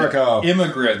 America.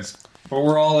 Immigrants. But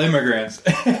we're all immigrants.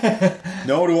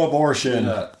 No to abortion.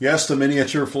 Yes to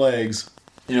miniature flags.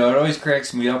 It always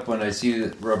cracks me up when I see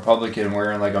the Republican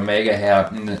wearing, like, a MAGA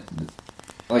hat, and,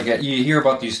 you hear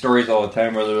about these stories all the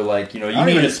time where they're like, you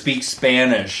need to speak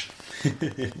Spanish.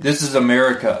 This is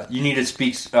America. You need to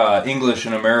speak English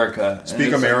in America.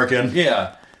 Speak American. Like,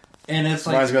 yeah. And it's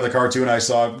like... Reminds me of the cartoon I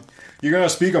saw. You're going to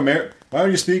speak American... Why don't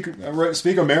you speak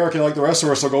American like the rest of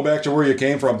us? So go back to where you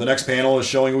came from. The next panel is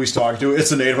showing who he's talking to.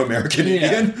 It's a Native American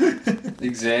Indian.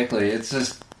 Exactly. It's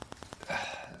just...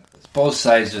 Both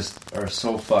sides just are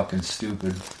so fucking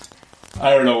stupid.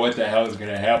 I don't know what the hell is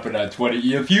going to happen on 20.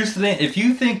 If you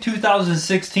think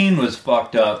 2016 was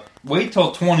fucked up, wait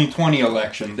till 2020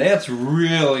 election. That's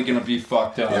really going to be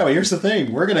fucked up. Yeah, but here's the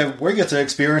thing: we get to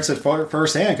experience it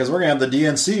firsthand because we're gonna have the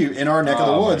DNC in our neck of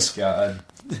the woods. Oh my god!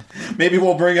 Maybe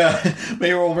we'll bring a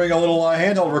little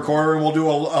handheld recorder and we'll do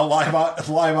a live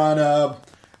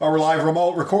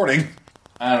remote recording.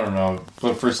 I don't know,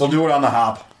 but we'll do it on the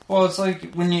hop. Well, it's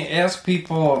like when you ask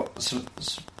people.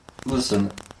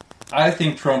 Listen, I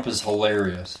think Trump is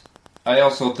hilarious. I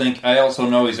also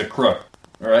know he's a crook.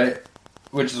 All right,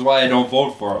 which is why I don't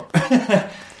vote for him.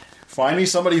 Find me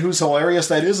somebody who's hilarious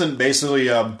that isn't basically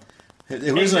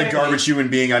who isn't a garbage human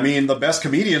being. I mean, the best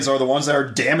comedians are the ones that are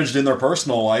damaged in their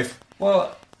personal life.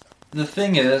 Well, the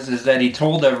thing is that he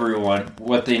told everyone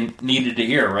what they needed to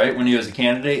hear, right? When he was a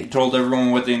candidate, he told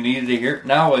everyone what they needed to hear.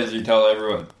 Now what does he tell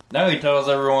everyone? Now he tells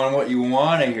everyone what you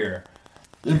want to hear.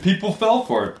 And people fell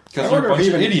for it because they're a bunch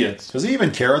of idiots. Does he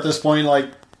even care at this point? Like,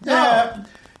 yeah,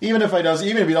 even if he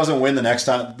doesn't win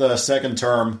the second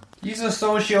term, he's a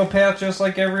sociopath just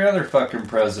like every other fucking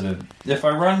president. If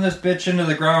I run this bitch into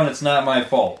the ground, it's not my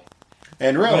fault.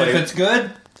 And really, but if it's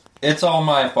good, it's all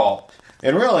my fault.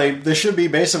 And really, this should be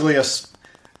basically a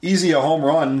home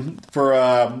run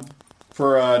for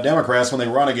Democrats when they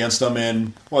run against them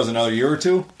in another year or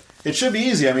two. It should be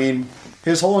easy. I mean,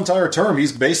 his whole entire term,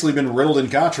 he's basically been riddled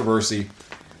in controversy.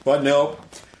 But no,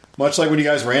 much like when you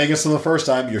guys ran against him the first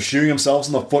time, you're shooting yourselves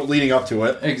in the foot leading up to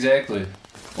it. Exactly.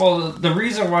 Well, the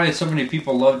reason why so many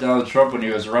people loved Donald Trump when he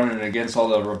was running against all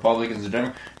the Republicans and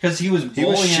Democrats, because he was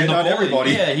bullying the bullies.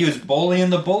 Everybody. Yeah, he was bullying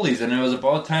the bullies, and it was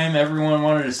about time everyone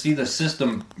wanted to see the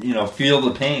system, feel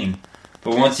the pain.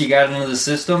 But once he got into the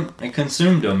system, it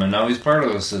consumed him, and now he's part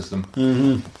of the system.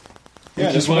 Mm-hmm. Yeah,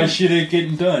 which is why shit ain't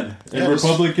getting done. And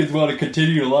Republicans want to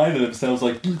continue to lie to themselves,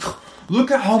 like,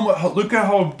 look at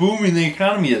how booming the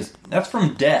economy is. That's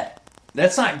from debt.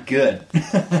 That's not good.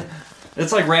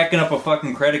 It's like racking up a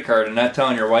fucking credit card and not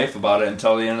telling your wife about it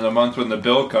until the end of the month when the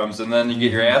bill comes, and then you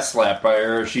get your ass slapped by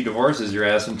her, or she divorces your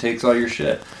ass and takes all your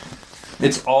shit.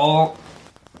 It's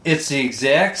the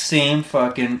exact same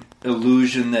fucking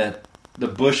illusion that the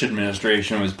Bush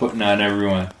administration was putting on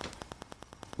everyone.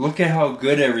 Look at how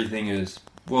good everything is.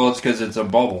 Well, it's because it's a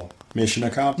bubble. Mission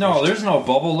accomplished. No, there's no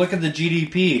bubble. Look at the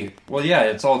GDP. Well, yeah,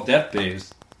 it's all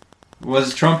debt-based. What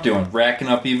is Trump doing? Racking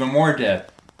up even more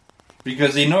debt.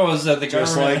 Because he knows that the government...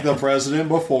 Just like the president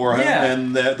before him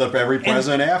and every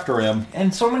president after him.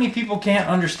 And so many people can't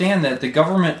understand that the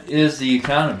government is the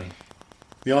economy.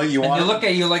 They look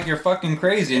at you like you're fucking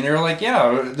crazy, and you're like,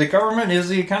 yeah, the government is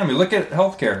the economy. Look at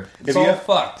healthcare. It's all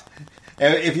fucked.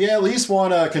 If you at least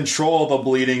want to control the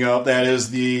bleeding up that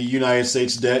is the United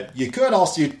States debt, you could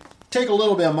also take a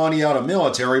little bit of money out of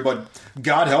military, but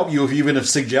God help you if you even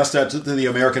suggest that to the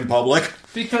American public.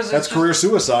 Because that's career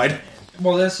suicide.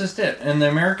 Well, that's just it. And the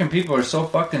American people are so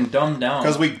fucking dumbed down.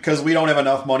 Because we don't have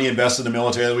enough money invested in the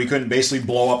military that we couldn't basically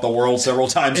blow up the world several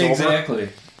times over. Exactly.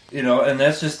 And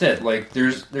that's just it. Like,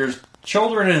 there's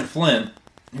children in Flint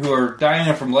who are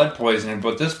dying from lead poisoning,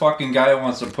 but this fucking guy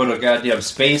wants to put a goddamn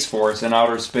space force in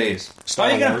outer space. How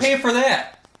are you going to pay for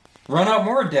that? Run out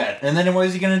more debt. And then what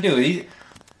is he going to do?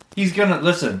 He's going to...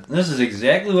 Listen, this is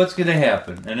exactly what's going to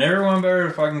happen. And everyone better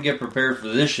fucking get prepared for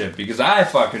this shit, because I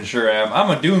fucking sure am. I'm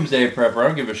a doomsday prepper. I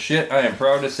don't give a shit. I am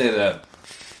proud to say that.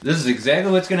 This is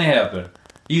exactly what's going to happen.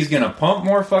 He's going to pump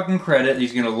more fucking credit.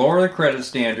 He's going to lower the credit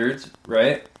standards,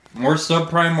 right? More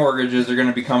subprime mortgages are going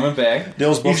to be coming back.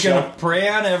 Dill's bookshelf. He's going to prey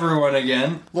on everyone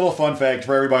again. Little fun fact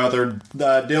for everybody out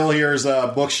there. Dill here's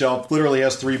bookshelf literally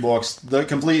has 3 books. The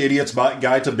Complete Idiot's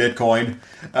Guide to Bitcoin,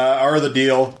 Are the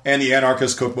Deal, and the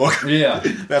Anarchist Cookbook. Yeah.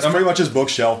 That's pretty much his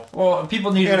bookshelf. Well,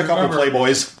 people need to remember... And a couple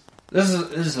Playboys. This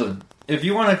is if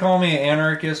you want to call me an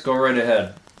anarchist, go right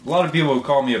ahead. A lot of people would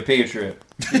call me a patriot.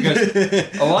 Because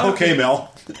a lot of okay,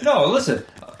 Mel. No, listen.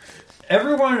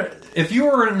 Everyone... If you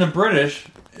were in the British...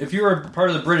 If you were part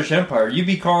of the British Empire, you'd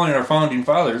be calling our founding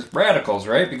fathers radicals,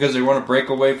 right? Because they want to break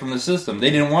away from the system. They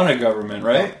didn't want a government,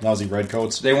 right? Lousy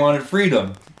redcoats. They wanted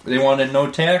freedom. They wanted no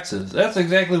taxes. That's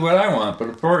exactly what I want. But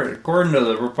according to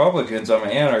the Republicans, I'm an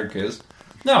anarchist.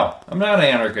 No, I'm not an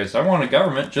anarchist. I want a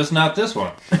government, just not this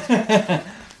one.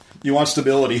 You want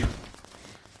stability.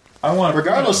 I want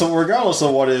regardless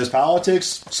of what it is, politics,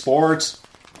 sports,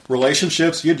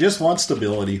 relationships, you just want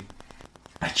stability.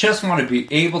 I just want to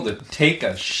be able to take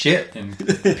a shit in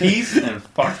peace and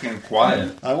fucking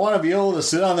quiet. I want to be able to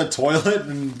sit on the toilet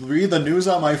and read the news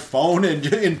on my phone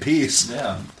in peace.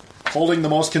 Yeah. Holding the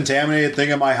most contaminated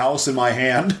thing in my house in my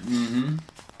hand. Mm-hmm.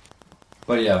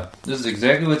 But yeah, this is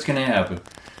exactly what's going to happen.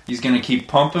 He's going to keep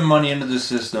pumping money into the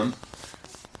system,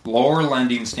 lower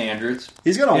lending standards.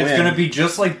 He's going to win. It's going to be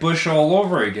just like Bush all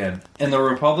over again. And the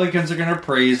Republicans are going to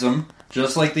praise him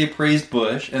just like they praised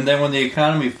Bush. And then when the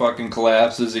economy fucking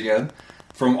collapses again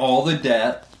from all the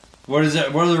debt, what are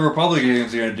the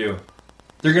Republicans going to do?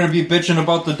 They're going to be bitching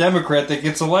about the Democrat that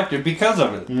gets elected because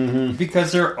of it. Mm-hmm.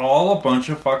 Because they're all a bunch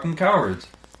of fucking cowards.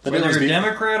 Whether you're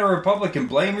Democrat or Republican,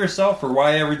 blame yourself for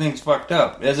why everything's fucked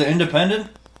up. As an independent,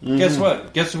 guess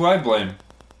what? Guess who I blame?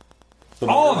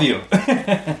 All of you.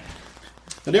 I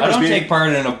don't take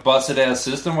part in a busted-ass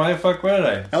system. Why the fuck would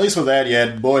I? At least with that, you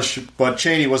had Bush, but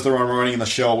Cheney was the one running the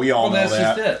show. We all know that.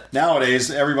 That's just it. Nowadays,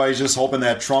 everybody's just hoping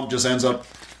that Trump just ends up...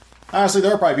 Honestly,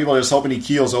 there are probably people just hoping he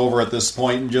keels over at this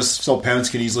point, and just so Pence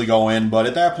can easily go in. But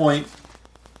at that point...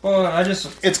 Well,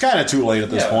 it's kind of too late at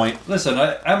this point. Listen,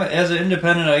 I'm as an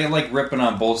independent, I like ripping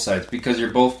on both sides because you're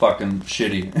both fucking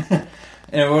shitty.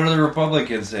 And what do the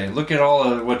Republicans say? Look at all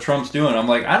of what Trump's doing. I'm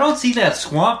like, I don't see that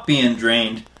swamp being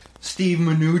drained. Steve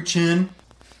Mnuchin,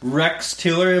 Rex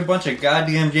Tiller, a bunch of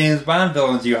goddamn James Bond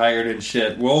villains you hired and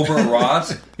shit. Wilbur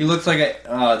Ross, he looks like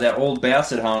that old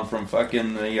basset hound from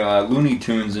fucking the Looney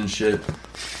Tunes and shit.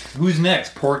 Who's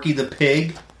next? Porky the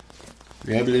Pig?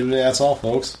 Yeah, that's all,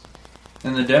 folks.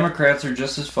 And the Democrats are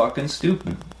just as fucking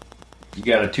stupid. You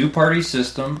got a two-party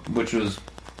system, which was...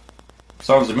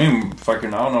 Sounds to me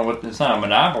fucking... I don't know what... It's not a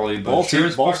monopoly, but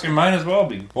fucking might as well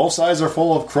be. Both sides are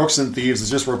full of crooks and thieves. It's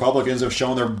just Republicans have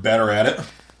shown they're better at it.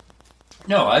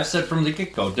 No, I've said from the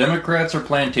get-go, Democrats are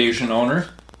plantation owners,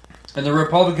 and the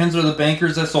Republicans are the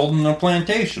bankers that sold them the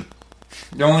plantation.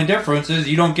 The only difference is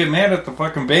you don't get mad at the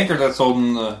fucking banker that sold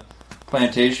them the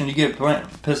plantation. You get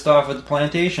pissed off at the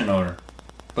plantation owner.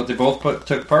 But they both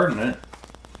took part in it.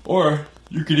 Or,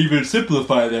 you could even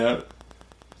simplify that.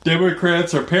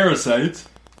 Democrats are parasites.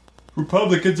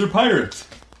 Republicans are pirates.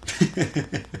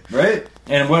 Right?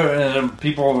 And what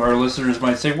people, our listeners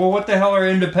might say, well, what the hell are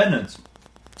independents?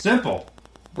 Simple.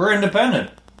 We're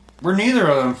independent. We're neither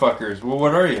of them fuckers. Well,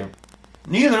 what are you?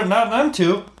 Neither, not them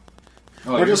two.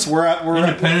 Oh, we're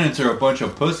independents are a bunch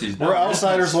of pussies. We're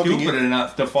outsiders looking in. Stupid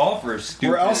enough to fall for stupid.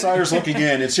 We're outsiders looking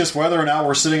in. It's just whether or not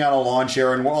we're sitting on a lawn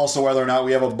chair, and also whether or not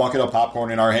we have a bucket of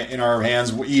popcorn in our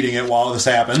hands, eating it while this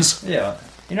happens. Yeah.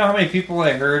 You know how many people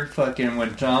I heard fucking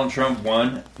when Donald Trump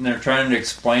won, and they're trying to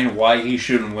explain why he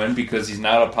shouldn't win because he's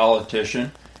not a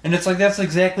politician? And it's like, that's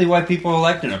exactly why people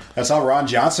elected him. That's how Ron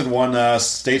Johnson won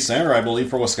state senator, I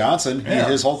believe, for Wisconsin. Yeah.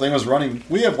 His whole thing was running,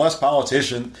 we need less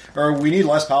politicians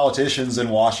in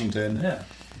Washington. Yeah.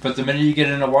 But the minute you get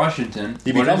into Washington...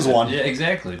 He becomes one. Yeah,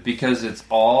 exactly. Because it's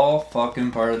all fucking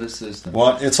part of the system.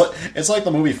 What? It's like the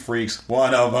movie Freaks.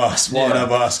 One of us,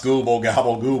 gooble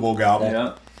gobble.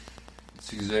 Yeah.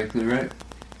 That's exactly right.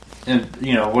 And,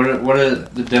 you know, what do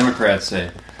the Democrats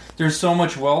say? There's so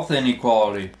much wealth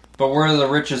inequality. But where are the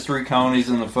richest 3 counties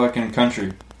in the fucking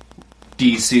country?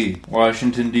 D.C.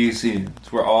 Washington, D.C.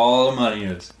 It's where all the money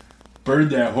is. Burn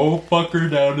that whole fucker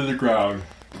down to the ground.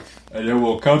 And it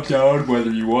will come down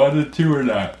whether you want it to or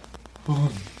not.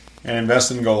 And invest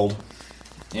in gold.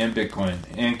 And Bitcoin.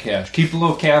 And cash. Keep a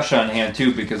little cash on hand,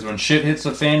 too, because when shit hits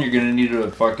the fan, you're going to need a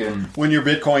fucking... When your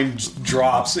Bitcoin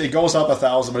drops, it goes up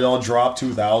 1,000, but it'll drop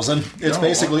 2,000. It's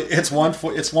basically, it's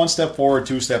one step forward,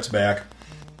 2 steps back.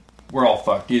 We're all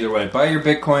fucked either way. Buy your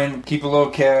Bitcoin, keep a little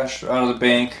cash out of the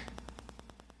bank,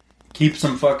 keep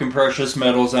some fucking precious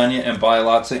metals on you, and buy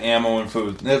lots of ammo and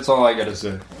food. That's all I gotta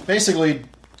say. Basically,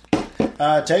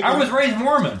 I was raised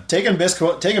Mormon. Taking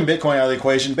Bitcoin out of the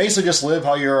equation, basically just live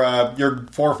how your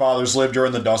forefathers lived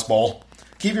during the Dust Bowl.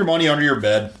 Keep your money under your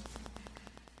bed.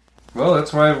 Well,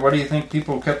 that's why. Why do you think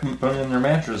people kept money in their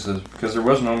mattresses? Because there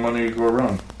was no money to go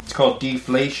around. It's called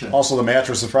deflation. Also, the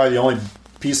mattress is probably the only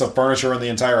piece of furniture in the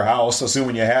entire house,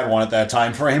 assuming you had one at that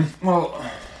time frame. Well,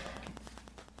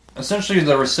 essentially,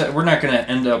 we're not going to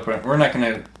end up... We're not going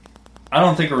to... I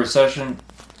don't think a recession...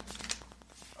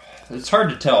 It's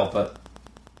hard to tell, but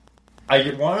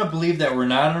I want to believe that we're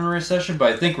not in a recession,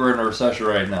 but I think we're in a recession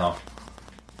right now.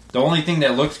 The only thing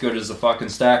that looks good is the fucking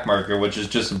stock market, which is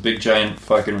just a big, giant,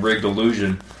 fucking rigged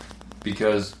illusion,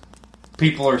 because...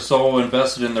 people are so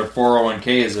invested in their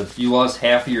 401ks. If you lost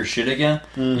half of your shit again,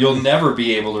 you'll never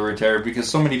be able to retire because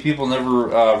so many people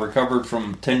never recovered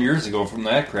from 10 years ago from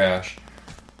that crash.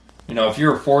 You know, if you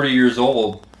were 40 years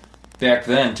old back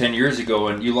then, 10 years ago,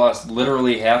 and you lost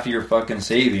literally half of your fucking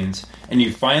savings, and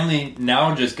you finally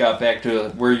now just got back to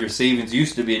where your savings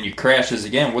used to be, and you crashes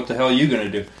again, what the hell are you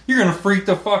going to do? You're going to freak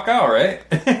the fuck out, right?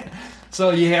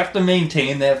 So you have to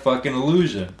maintain that fucking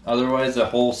illusion. Otherwise, the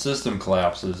whole system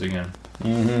collapses again.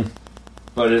 Mm-hmm.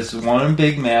 but it's one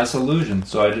big mass illusion.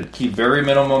 So I keep very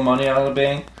minimal money out of the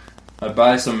bank. I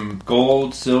buy some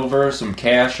gold, silver, some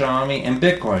cash on me, and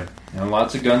Bitcoin. And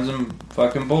lots of guns and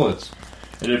fucking bullets.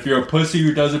 And if you're a pussy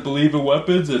who doesn't believe in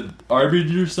weapons and arming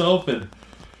yourself and,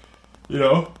 you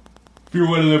know, if you're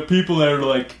one of the people that are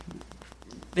like,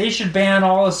 they should ban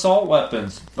all assault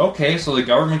weapons. Okay, so the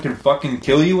government can fucking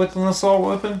kill you with an assault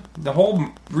weapon? The whole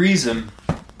reason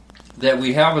that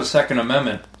we have a Second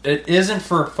Amendment, it isn't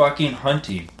for fucking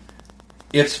hunting.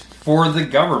 It's for the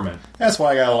government. That's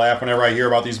why I gotta laugh whenever I hear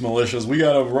about these militias. We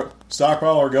gotta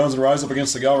stockpile our guns and rise up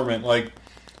against the government. Like,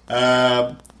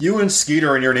 you and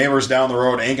Skeeter and your neighbors down the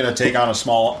road ain't gonna take on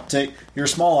your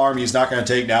small army is not gonna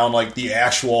take down, like, the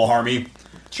actual army.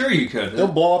 Sure you could. They'll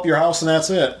blow up your house and that's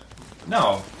it.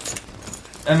 No.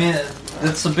 I mean,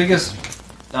 it's the biggest,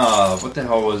 what the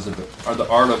hell was it? Or The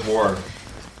Art of War,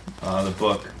 the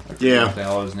book. I forget what the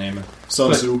hell his name is.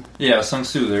 Sun Tzu. Yeah, Sun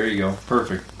Tzu, there you go.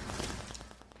 Perfect.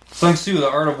 Sun Tzu, The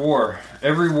Art of War.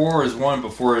 Every war is won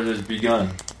before it has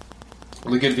begun.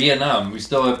 Look at Vietnam. We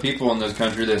still have people in this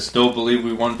country that still believe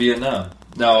we won Vietnam.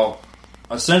 Now,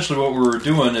 essentially what we were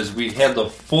doing is we had the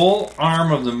full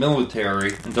arm of the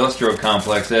military industrial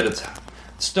complex at its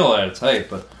still at its height,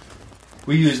 but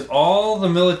we used all the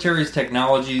military's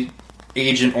technology,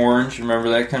 Agent Orange, remember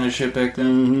that kind of shit back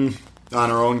then? Mm-hmm. On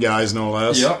our own guys, no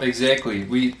less. Yep, exactly.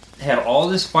 We had all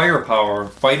this firepower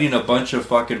fighting a bunch of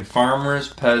fucking farmers,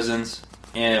 peasants,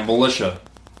 and militia,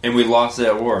 and we lost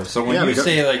that war. So when you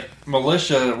say, like,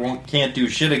 militia can't do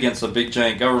shit against a big,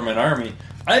 giant government army,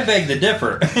 I beg to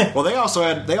differ. Well, they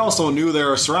also knew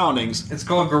their surroundings. It's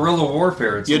called guerrilla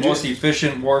warfare. It's the most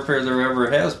efficient warfare there ever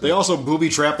has been. They also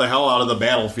booby-trapped the hell out of the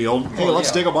battlefield. Hey,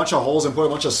 let's dig a bunch of holes and put a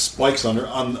bunch of spikes on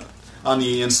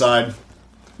the inside.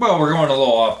 Well, we're going a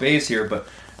little off base here, but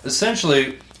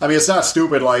essentially... I mean, it's not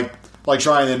stupid like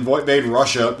trying to invade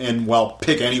Russia and, well,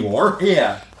 pick any war.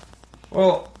 Yeah.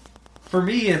 Well, for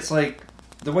me, it's like,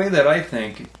 the way that I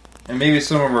think, and maybe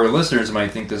some of our listeners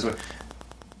might think this way,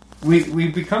 we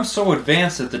become so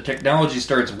advanced that the technology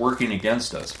starts working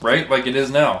against us, right? Like it is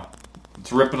now.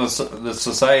 It's ripping the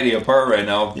society apart right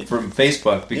now from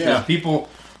Facebook because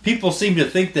people seem to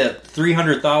think that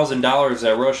 $300,000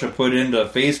 that Russia put into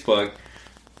Facebook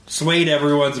swayed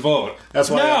everyone's vote. That's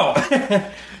why. No.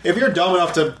 If you're dumb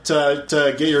enough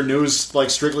to get your news like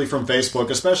strictly from Facebook,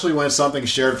 especially when it's something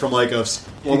shared from like a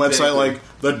website like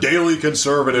the Daily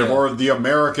Conservative or the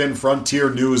American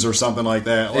Frontier News or something like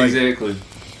that. Like, exactly.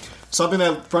 Something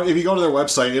that, if you go to their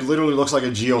website, it literally looks like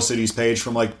a GeoCities page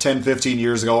from like 10, 15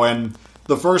 years ago, and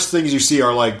the first things you see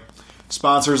are like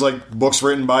sponsors, like books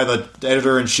written by the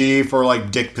editor-in-chief or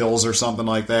like dick pills or something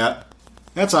like that.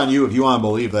 That's on you if you want to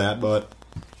believe that, but...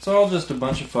 It's all just a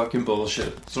bunch of fucking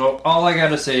bullshit. So all I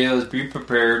gotta say is be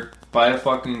prepared, buy a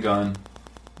fucking gun.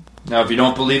 Now, if you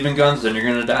don't believe in guns, then you're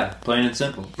gonna die. Plain and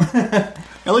simple. At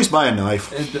least buy a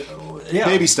knife.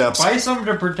 Baby steps. Buy something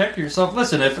to protect yourself.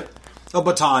 Listen, a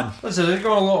baton. Listen, they're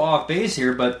going a little off base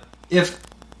here, but if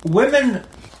women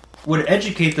would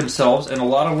educate themselves, and a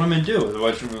lot of women do,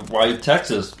 why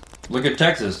Texas? Look at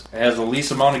Texas. It has the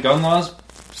least amount of gun laws.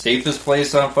 Safest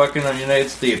place on fucking the United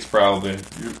States, probably.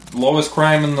 Lowest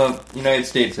crime in the United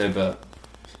States, I bet.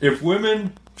 If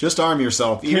women... Just arm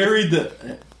yourself. ...carried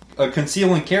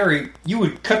conceal and carry, you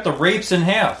would cut the rapes in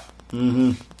half.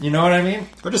 Mm-hmm. You know what I mean?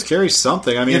 Or just carry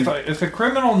something. I mean... If a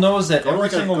criminal knows that every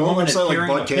single woman is carrying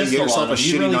a pistol on him,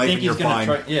 you really think he's going to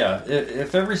try... Yeah,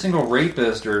 if every single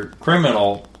rapist or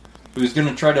criminal who's going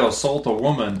to try to assault a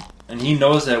woman, and he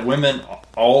knows that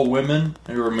all women,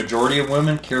 or a majority of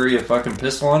women, carry a fucking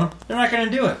pistol on them, they're not going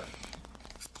to do it.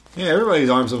 Yeah, everybody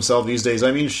arms themselves these days.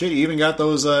 I mean, shit, you even got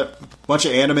those bunch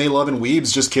of anime-loving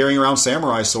weebs just carrying around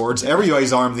samurai swords.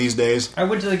 Everybody's armed these days. I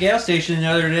went to the gas station the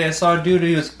other day. I saw a dude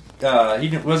who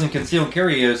wasn't concealed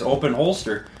carry, he was open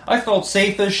holster. I felt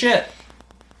safe as shit.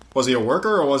 Was he a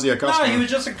worker or was he a customer? No, he was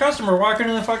just a customer walking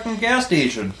in the fucking gas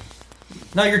station.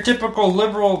 Now, your typical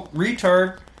liberal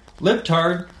libtard,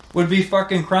 would be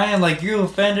fucking crying like, you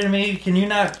offended me, can you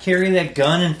not carry that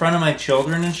gun in front of my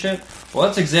children and shit? Well,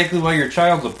 that's exactly why your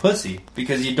child's a pussy,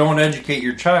 because you don't educate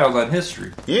your child on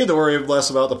history. You need to worry less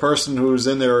about the person who's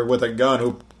in there with a gun,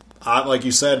 who, like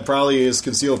you said, probably is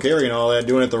concealed carry and all that,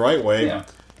 doing it the right way. Yeah.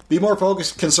 Be more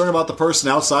concerned about the person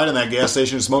outside in that gas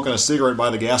station smoking a cigarette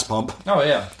by the gas pump. Oh,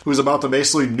 yeah. Who's about to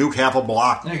basically nuke half a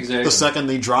block. Exactly. The second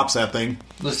he drops that thing.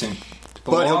 Listen...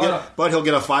 But he'll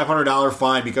get a $500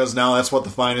 fine because now that's what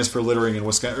the fine is for littering in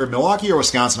Wisconsin, or Milwaukee or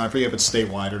Wisconsin. I forget if it's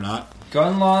statewide or not.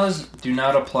 Gun laws do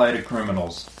not apply to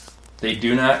criminals. They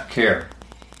do not care.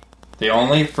 They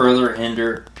only further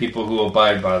hinder people who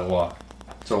abide by the law.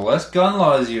 So less gun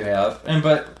laws you have,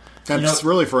 but That's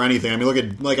really for anything. I mean, look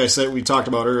at, like I said, we talked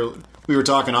about earlier. We were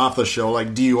talking off the show,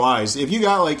 like DUIs. If you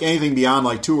got like anything beyond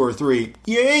like 2 or 3,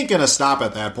 you ain't gonna stop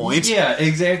at that point. Yeah,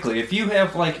 exactly. If you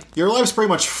have like your life's pretty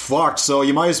much fucked, so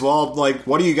you might as well like,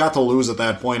 what do you got to lose at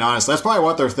that point? Honestly, that's probably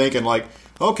what they're thinking. Like,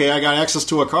 okay, I got access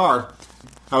to a car.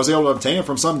 I was able to obtain it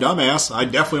from some dumbass. I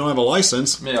definitely don't have a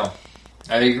license. Yeah,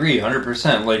 I agree,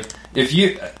 100%. Like,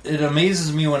 it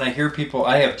amazes me when I hear people,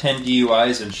 I have 10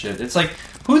 DUIs and shit. It's like,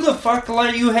 who the fuck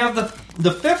let you have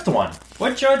the fifth one?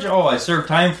 What judge? Oh, I served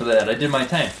time for that. I did my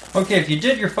time. Okay, if you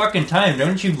did your fucking time,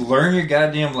 don't you learn your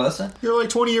goddamn lesson? You're like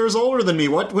 20 years older than me.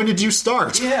 When did you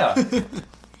start? Yeah.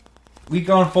 We've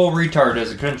gone full retard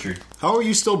as a country. How are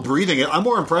you still breathing? I'm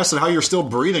more impressed at how you're still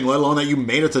breathing, let alone that you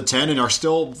made it to 10 and are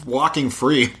still walking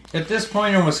free. At this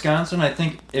point in Wisconsin, I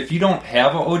think if you don't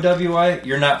have an OWI,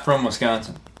 you're not from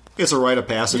Wisconsin. It's a rite of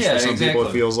passage for some people,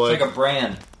 it feels like. It's like a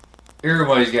brand.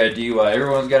 Everybody's got a DUI.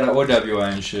 Everyone's got an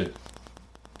OWI and shit.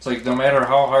 It's like, no matter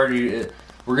how hard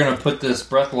we're going to put this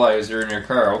breathalyzer in your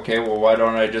car. Okay, well, why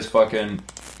don't I just fucking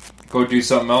go do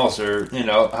something else? Or,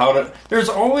 there's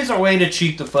always a way to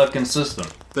cheat the fucking system.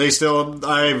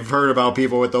 I've heard about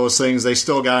people with those things. They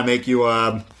still got to make you,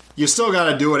 you still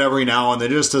got to do it every now and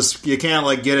then. You can't,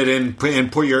 like, get it in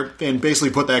and basically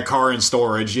put that car in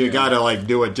storage. You got to, like,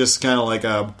 do it just kind of like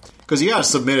because you got to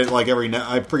submit it, like,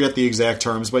 I forget the exact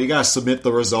terms, but you got to submit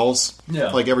the results,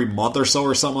 like, every month or so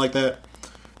or something like that.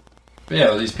 But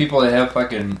yeah, these people that have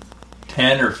fucking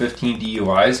 10 or 15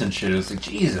 DUIs and shit, it's like,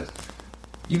 Jesus,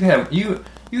 you have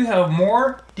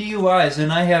more DUIs than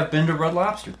I have been to Red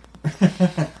Lobster.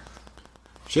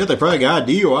 Shit, they probably got a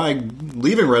DUI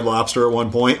leaving Red Lobster at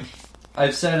one point.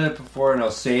 I've said it before and I'll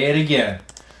say it again.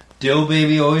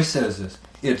 Dilbaby always says this.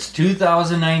 It's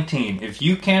 2019. If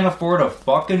you can't afford a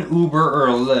fucking Uber or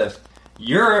a Lyft,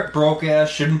 your broke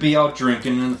ass shouldn't be out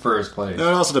drinking in the first place. It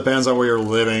also depends on where you're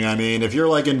living. I mean, if you're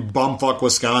like in bumfuck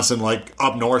Wisconsin, like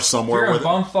up north somewhere. If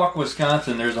you're in bumfuck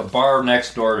Wisconsin, there's a bar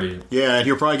next door to you. Yeah, and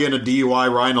you're probably getting a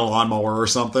DUI riding a lawnmower or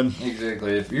something.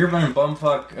 Exactly. If you're in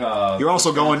bumfuck, you're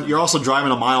also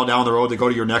driving a mile down the road to go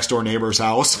to your next door neighbor's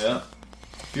house. Yeah.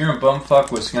 If you're in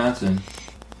bumfuck Wisconsin,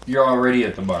 you're already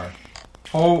at the bar.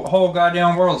 Whole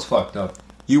goddamn world's fucked up.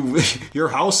 Your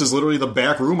house is literally the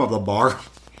back room of the bar.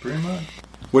 Pretty much.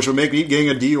 Which would make me getting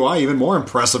a DUI even more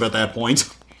impressive at that point.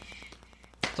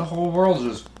 The whole world's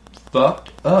just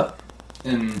fucked up.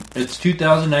 And it's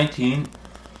 2019.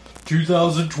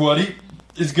 2020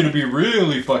 is going to be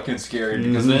really fucking scary.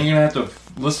 Because then you're going to have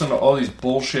to listen to all these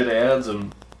bullshit ads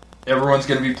and everyone's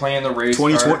going to be playing the race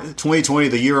card. 2020,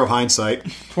 the year of hindsight.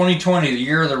 2020, the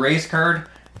year of the race card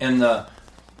and the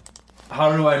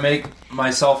how do I make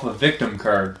myself a victim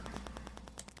card.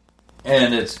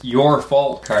 And it's your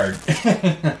fault card.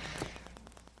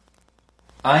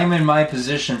 I'm in my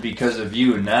position because of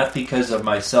you, not because of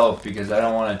myself, because I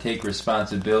don't want to take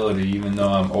responsibility even though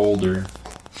I'm older.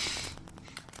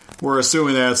 We're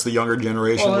assuming that's the younger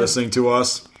generation listening to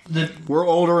us. We're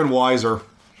older and wiser.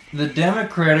 The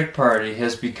Democratic Party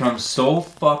has become so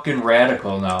fucking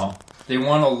radical now. They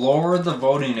want to lower the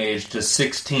voting age to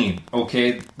 16,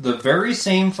 okay? The very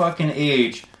same fucking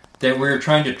age that we're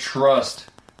trying to trust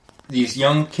these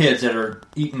young kids that are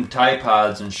eating Tide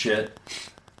Pods and shit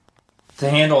to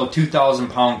handle a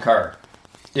 2,000-pound car.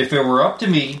 If it were up to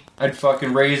me, I'd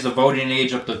fucking raise the voting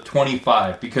age up to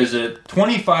 25. Because at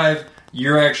 25,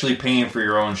 you're actually paying for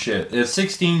your own shit. At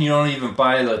 16, you don't even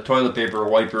buy the toilet paper or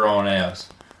wipe your own ass.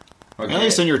 Okay. At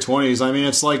least in your 20s. I mean,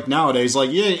 it's like nowadays, like,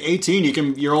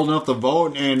 18, you're old enough to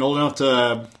vote and old enough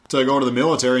to go to the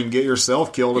military and get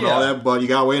yourself killed and all that, but you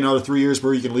gotta wait another 3 years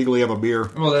before you can legally have a beer.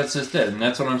 Well, that's just it, and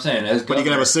that's what I'm saying. But you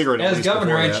can have a cigarette as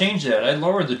governor, I'd change that. I'd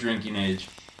lower the drinking age.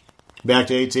 Back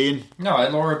to 18? No,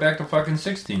 I'd lower it back to fucking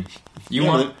 16.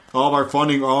 All of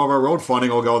our road funding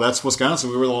will go, that's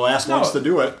Wisconsin. We were the last ones to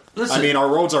do it. Listen, I mean, our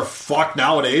roads are fucked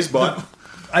nowadays, but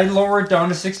I lower it down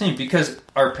to 16 because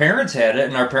our parents had it,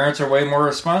 and our parents are way more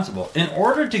responsible. In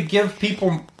order to give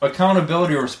people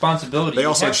accountability or responsibility, they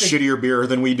also have shittier beer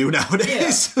than we do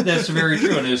nowadays. Yeah, that's very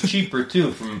true, and it's cheaper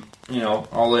too from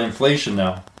all the inflation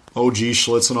now. OG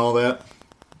Schlitz and all that.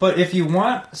 But if you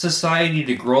want society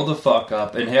to grow the fuck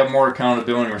up and have more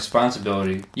accountability and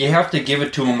responsibility, you have to give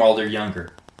it to them while they're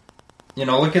younger.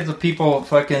 Look at the people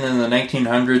fucking in the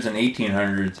 1900s and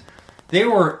 1800s. They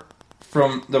were,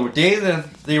 from the day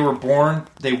that they were born,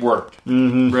 they worked,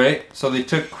 right? So they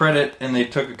took credit and they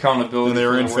took accountability. And they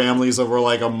were in families that were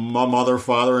like a mother,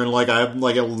 father, and like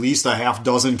at least a half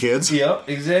dozen kids. Yep,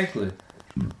 exactly.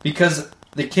 Because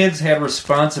the kids had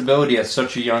responsibility at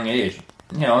such a young age.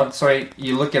 it's like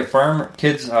you look at farm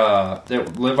kids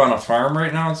that live on a farm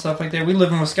right now and stuff like that. We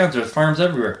live in Wisconsin. There's farms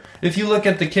everywhere. If you look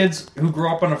at the kids who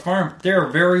grow up on a farm, they're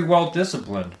very well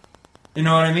disciplined. You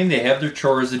know what I mean? They have their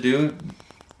chores to do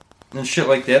and shit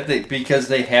like that because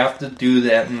they have to do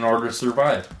that in order to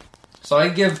survive. So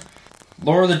I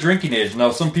lower the drinking age.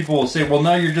 Now, some people will say, well,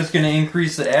 now you're just going to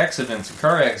increase the accidents,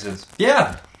 car accidents.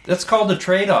 Yeah, that's called a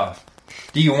trade-off.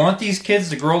 Do you want these kids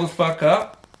to grow the fuck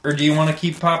up? Or do you want to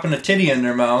keep popping a titty in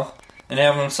their mouth and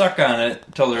have them suck on it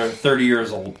until they're 30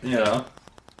 years old?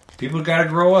 People got to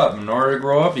grow up. In order to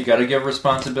grow up, you got to give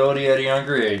responsibility at a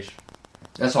younger age.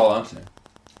 That's all I'm saying.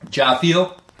 Ja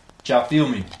feel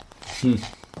me.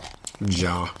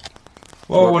 Ja.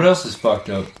 Well, what else is fucked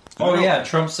up? Oh yeah,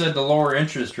 Trump said to lower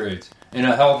interest rates in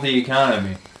a healthy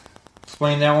economy.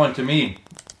 Explain that one to me.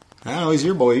 I don't know, he's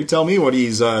your boy. You tell me what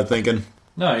he's thinking.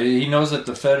 No, he knows that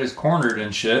the Fed is cornered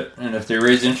and shit, and if they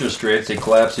raise interest rates, they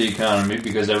collapse the economy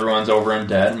because everyone's over in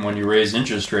debt, and when you raise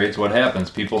interest rates, what happens?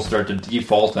 People start to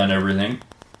default on everything.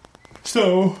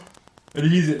 So,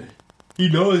 and he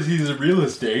knows he's in real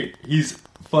estate. He's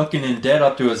fucking in debt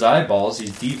up to his eyeballs.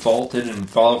 He's defaulted and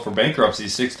filed for bankruptcy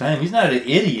 6 times. He's not an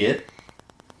idiot.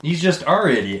 He's just our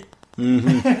idiot.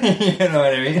 Mm-hmm. You know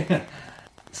what I mean?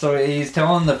 So he's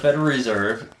telling the Federal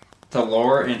Reserve to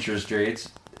lower interest rates.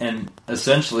 And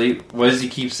essentially, what does he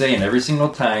keep saying every single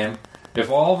time? If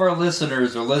all of our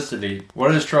listeners are listening, what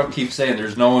does Trump keep saying?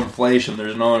 There's no inflation.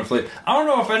 There's no inflation. I don't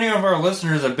know if any of our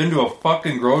listeners have been to a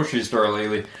fucking grocery store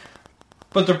lately,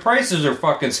 but the prices are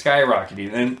fucking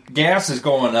skyrocketing, and gas is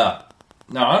going up.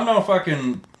 Now, I'm no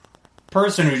fucking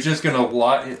person who's just going to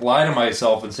lie to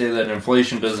myself and say that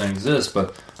inflation doesn't exist,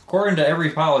 but according to every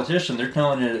politician, they're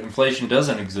telling you that inflation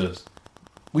doesn't exist.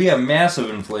 We have massive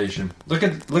inflation. Look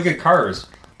at cars.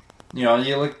 You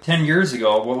look 10 years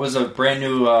ago, what was a brand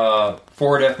new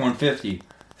Ford F-150?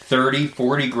 30,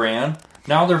 40 grand.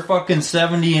 Now they're fucking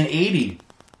 70 and 80.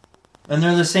 And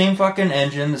they're the same fucking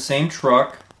engine, the same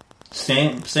truck,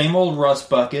 same old rust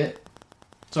bucket.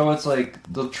 So it's like,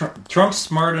 Trump's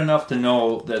smart enough to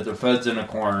know that the Fed's in a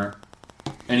corner.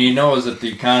 And he knows that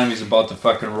the economy's about to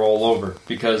fucking roll over.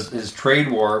 Because his trade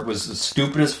war was the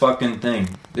stupidest fucking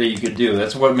thing that you could do.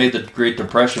 That's what made the Great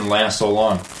Depression last so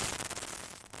long.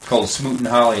 Called Smoot and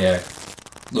Holly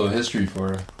Act. Little history for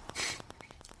her.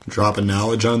 Dropping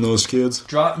knowledge on those kids?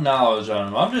 Drop knowledge on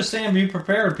them. I'm just saying, be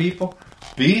prepared, people.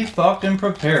 Be fucking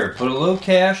prepared. Put a little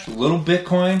cash, a little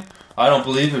Bitcoin. I don't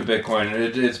believe in Bitcoin.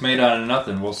 It's made out of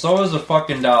nothing. Well, so is a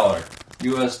fucking dollar.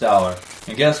 US dollar.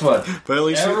 And guess what? But at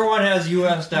least everyone has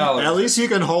US dollars. At least you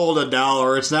can hold a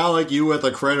dollar. It's not like you with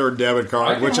a credit or debit card.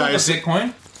 I can hold a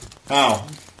Bitcoin. How?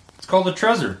 It's called a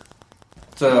Trezor.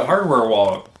 It's a hardware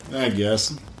wallet. I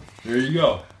guess. There you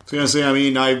go. I was going to say, I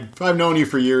mean, I've known you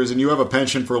for years, and you have a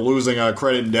penchant for losing a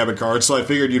credit and debit card, so I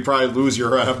figured you'd probably lose your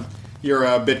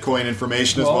Bitcoin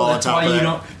information as well on top of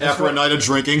that after a night of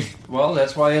drinking. Well,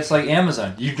 that's why it's like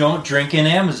Amazon. You don't drink in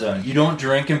Amazon. You don't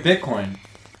drink in Bitcoin.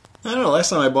 I don't know. Last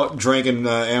time I drank in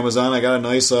Amazon, I got a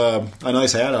nice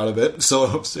hat out of it,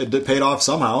 so it paid off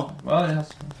somehow. Well, yeah,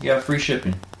 you got free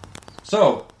shipping.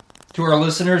 So, to our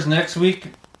listeners next week,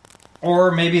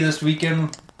 or maybe this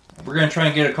weekend, we're going to try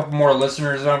and get a couple more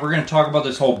listeners on. We're going to talk about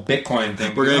this whole Bitcoin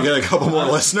thing. We're going to get a couple more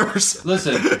listeners?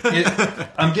 Listen,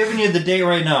 I'm giving you the date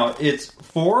right now. It's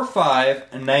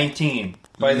 4/5/19.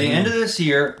 By the end of this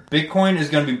year, Bitcoin is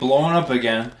going to be blowing up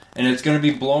again, and it's going to be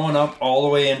blowing up all the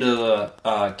way into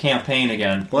the campaign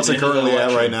again. What's it currently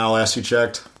at right now, last you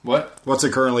checked? What? What's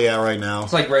it currently at right now?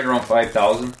 It's like right around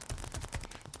 5,000.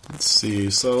 Let's see.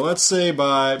 So let's say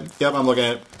I'm looking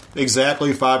at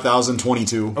exactly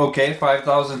 5,022. Okay,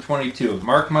 5,022.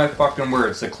 Mark my fucking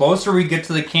words. The closer we get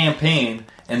to the campaign,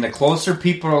 and the closer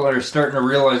people are starting to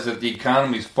realize that the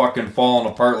economy's fucking falling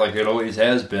apart like it always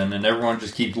has been, and everyone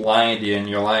just keeps lying to you, and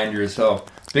you're lying to yourself.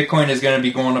 Bitcoin is going to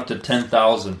be going up to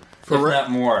 10,000, if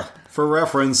not more. For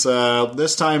reference,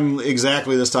 this time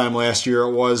last year,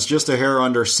 it was just a hair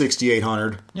under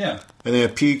 6,800. Yeah. And then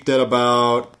it peaked at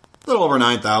about a little over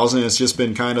 9,000. It's just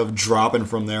been kind of dropping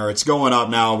from there. It's going up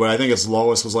now, but I think its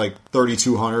lowest was like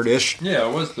 3,200-ish. Yeah,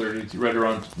 it was right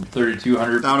around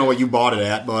 3,200. I don't know what you bought it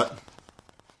at, but...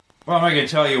 Well, I'm not going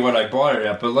to tell you what I bought it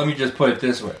at, but let me just put it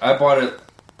this way. I bought it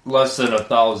less than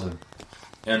 1,000.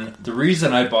 And the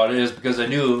reason I bought it is because I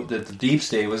knew that the deep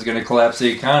state was going to collapse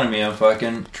the economy on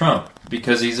fucking Trump.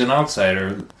 Because he's an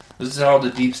outsider. This is how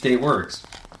the deep state works.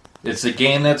 It's a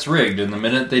game that's rigged, and the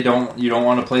minute you don't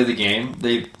want to play the game,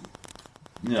 they...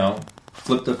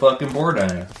 flip the fucking board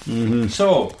on you. Mm-hmm.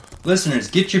 So,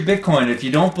 listeners, get your Bitcoin. If you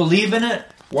don't believe in it,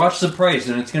 watch the price,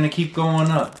 and it's going to keep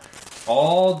going up.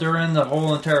 All during the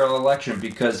whole entire election,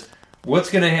 because what's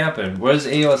going to happen? What does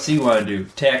AOC want to do?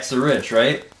 Tax the rich,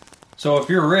 right? So if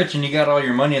you're rich and you got all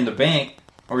your money in the bank,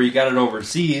 or you got it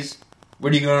overseas,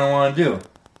 what are you going to want to do?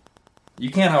 You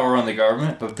can't outrun the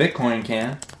government, but Bitcoin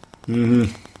can.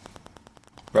 Mm-hmm.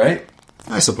 Right?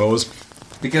 I suppose.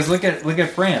 Because look at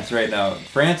France right now.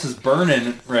 France is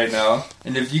burning right now,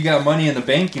 and if you got money in the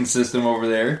banking system over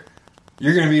there,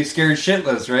 you're going to be scared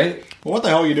shitless, right? Well, what the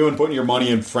hell are you doing putting your money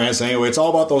in France anyway? It's all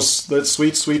about that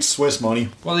sweet, sweet Swiss money.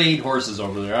 Well, they eat horses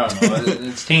over there. I don't know.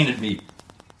 It's tainted meat.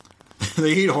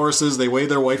 They eat horses, they wave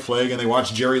their white flag, and they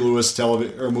watch Jerry Lewis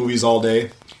movies all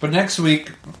day. But next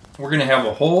week, we're going to have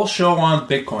a whole show on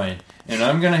Bitcoin. And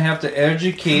I'm going to have to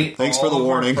educate Thanks all for the of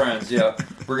warning. Our friends. Yeah,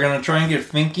 we're going to try and get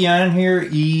Finky on here,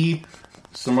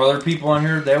 some other people on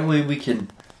here. That way we can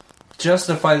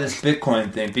justify this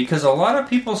Bitcoin thing. Because a lot of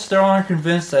people still aren't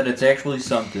convinced that it's actually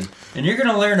something. And you're going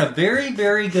to learn a very,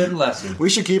 very good lesson. We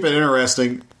should keep it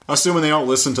interesting. Assuming they don't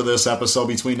listen to this episode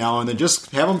between now and then,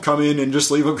 just have them come in and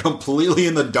just leave them completely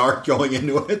in the dark going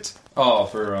into it. Oh,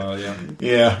 yeah.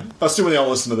 Yeah, assuming they don't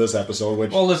listen to this episode,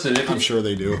 which well, listen, I'm sure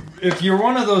they do. If you're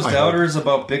one of those doubters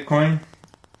about Bitcoin,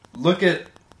 look at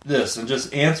this and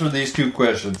just answer these two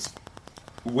questions.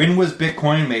 When was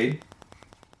Bitcoin made?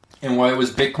 And why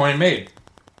was Bitcoin made?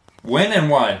 When and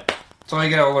why? That's all you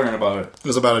gotta learn about it. It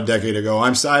was about a decade ago.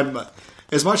 I'm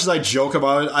as much as I joke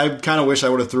about it, I kind of wish I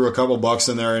would have threw a couple bucks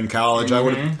in there in college.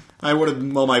 Mm-hmm. I would have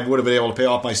been able to pay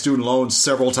off my student loans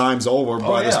several times over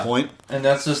by this point. And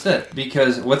that's just it.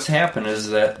 Because what's happened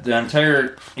is that the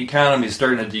entire economy is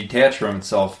starting to detach from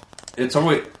itself. That's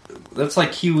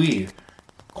like QE.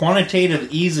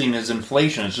 Quantitative easing is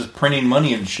inflation. It's just printing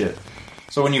money and shit.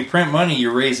 So when you print money,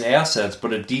 you raise assets,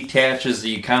 but it detaches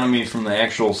the economy from the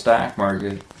actual stock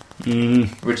market.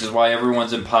 Mm. Which is why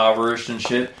everyone's impoverished and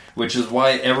shit. Which is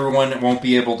why everyone won't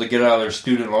be able to get out of their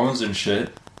student loans and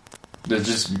shit.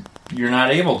 You're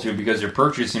not able to because your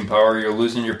purchasing power, you're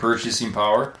losing your purchasing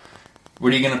power.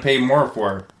 What are you going to pay more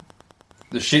for?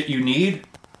 The shit you need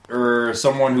or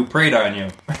someone who preyed on you?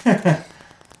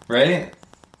 Right?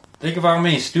 Think of how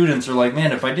many students are like,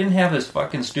 man, if I didn't have this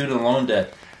fucking student loan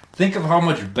debt, think of how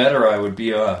much better I would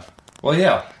be off. Well,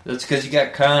 yeah, that's because you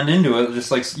got conned into it.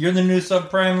 Just like you're the new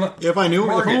subprime. If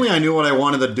only I knew what I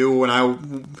wanted to do when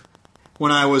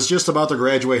I was just about to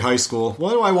graduate high school.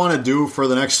 What do I want to do for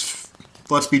the next,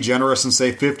 let's be generous and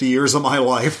say 50 years of my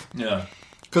life? Yeah.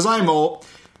 Because I'm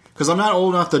not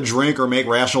old enough to drink or make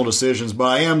rational decisions, but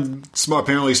I am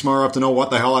apparently smart enough to know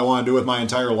what the hell I want to do with my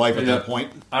entire life at that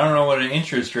point. I don't know what an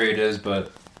interest rate is,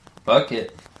 but fuck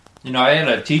it. You know, I had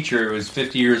a teacher who was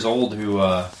 50 years old who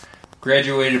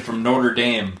graduated from Notre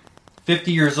Dame.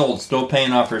 50 years old, still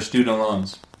paying off her student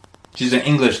loans. She's an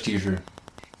English teacher.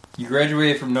 You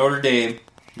graduated from Notre Dame,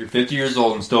 you're 50 years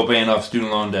old and still paying off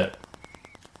student loan debt.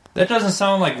 That doesn't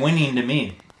sound like winning to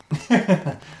me.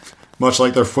 Much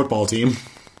like their football team.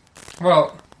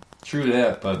 Well, true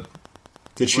that, but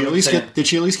did she at least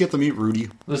get to meet Rudy?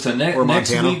 Listen,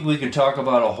 next week we can talk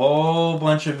about a whole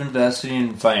bunch of investing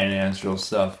and financial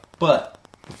stuff. But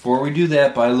before we do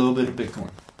that, buy a little bit of Bitcoin.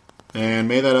 And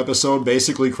may that episode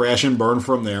basically crash and burn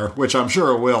from there, which I'm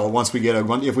sure it will once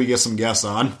if we get some guests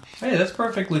on. Hey, that's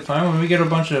perfectly fine. When we get a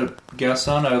bunch of guests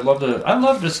on, I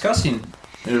love discussing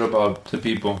it to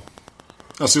people.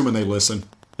 Assuming they listen.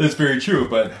 That's very true,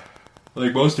 but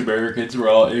like most Americans, we're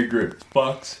all ignorant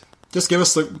fucks. Just give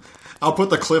us I'll put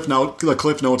the Cliff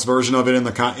Notes version of it in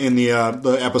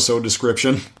the episode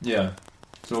description. Yeah.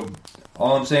 So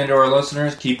all I'm saying to our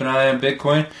listeners, keep an eye on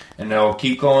Bitcoin, and they'll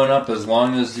keep going up as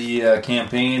long as the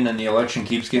campaign and the election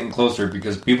keeps getting closer,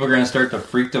 because people are going to start to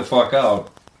freak the fuck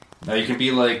out. Now, you can be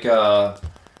like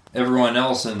everyone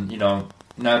else and,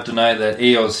 not deny that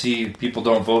AOC, people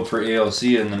don't vote for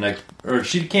AOC in the next... Or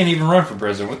she can't even run for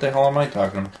president. What the hell am I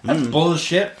talking about? That's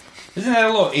bullshit. Isn't that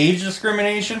a little age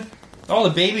discrimination? All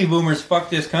the baby boomers fucked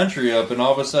this country up, and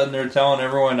all of a sudden they're telling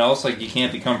everyone else, like, you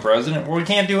can't become president? Well, we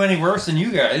can't do any worse than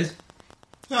you guys.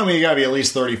 I mean, you gotta be at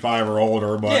least 35 or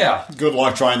older, but yeah. Good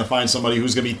luck trying to find somebody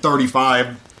who's gonna be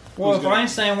 35. Well, if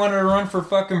Einstein wanted to run for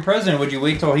fucking president, would you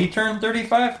wait till he turned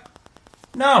 35?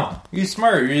 No. He's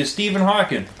smart. You're Stephen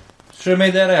Hawking. Should have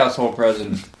made that asshole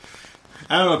president.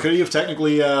 I don't know. Could he have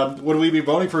technically... would we be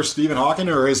voting for Stephen Hawking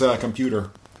or his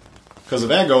computer? Because if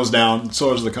that goes down,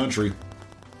 so does the country.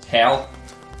 Hal?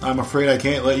 I'm afraid I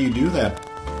can't let you do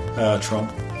that,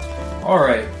 Trump.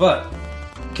 Alright, but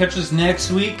catch us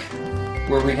next week,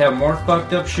 where we have more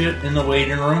fucked up shit in the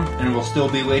waiting room, and we'll still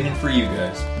be waiting for you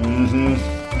guys.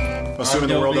 Mm-hmm. Assuming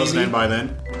the world doesn't end by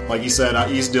then. Like you said,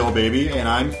 he's Dilbaby, and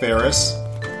I'm Farris.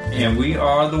 And we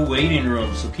are the waiting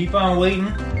room, so keep on waiting.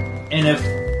 And if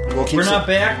we're not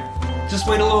back, just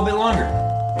wait a little bit longer.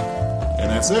 And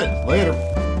that's it.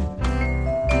 Later.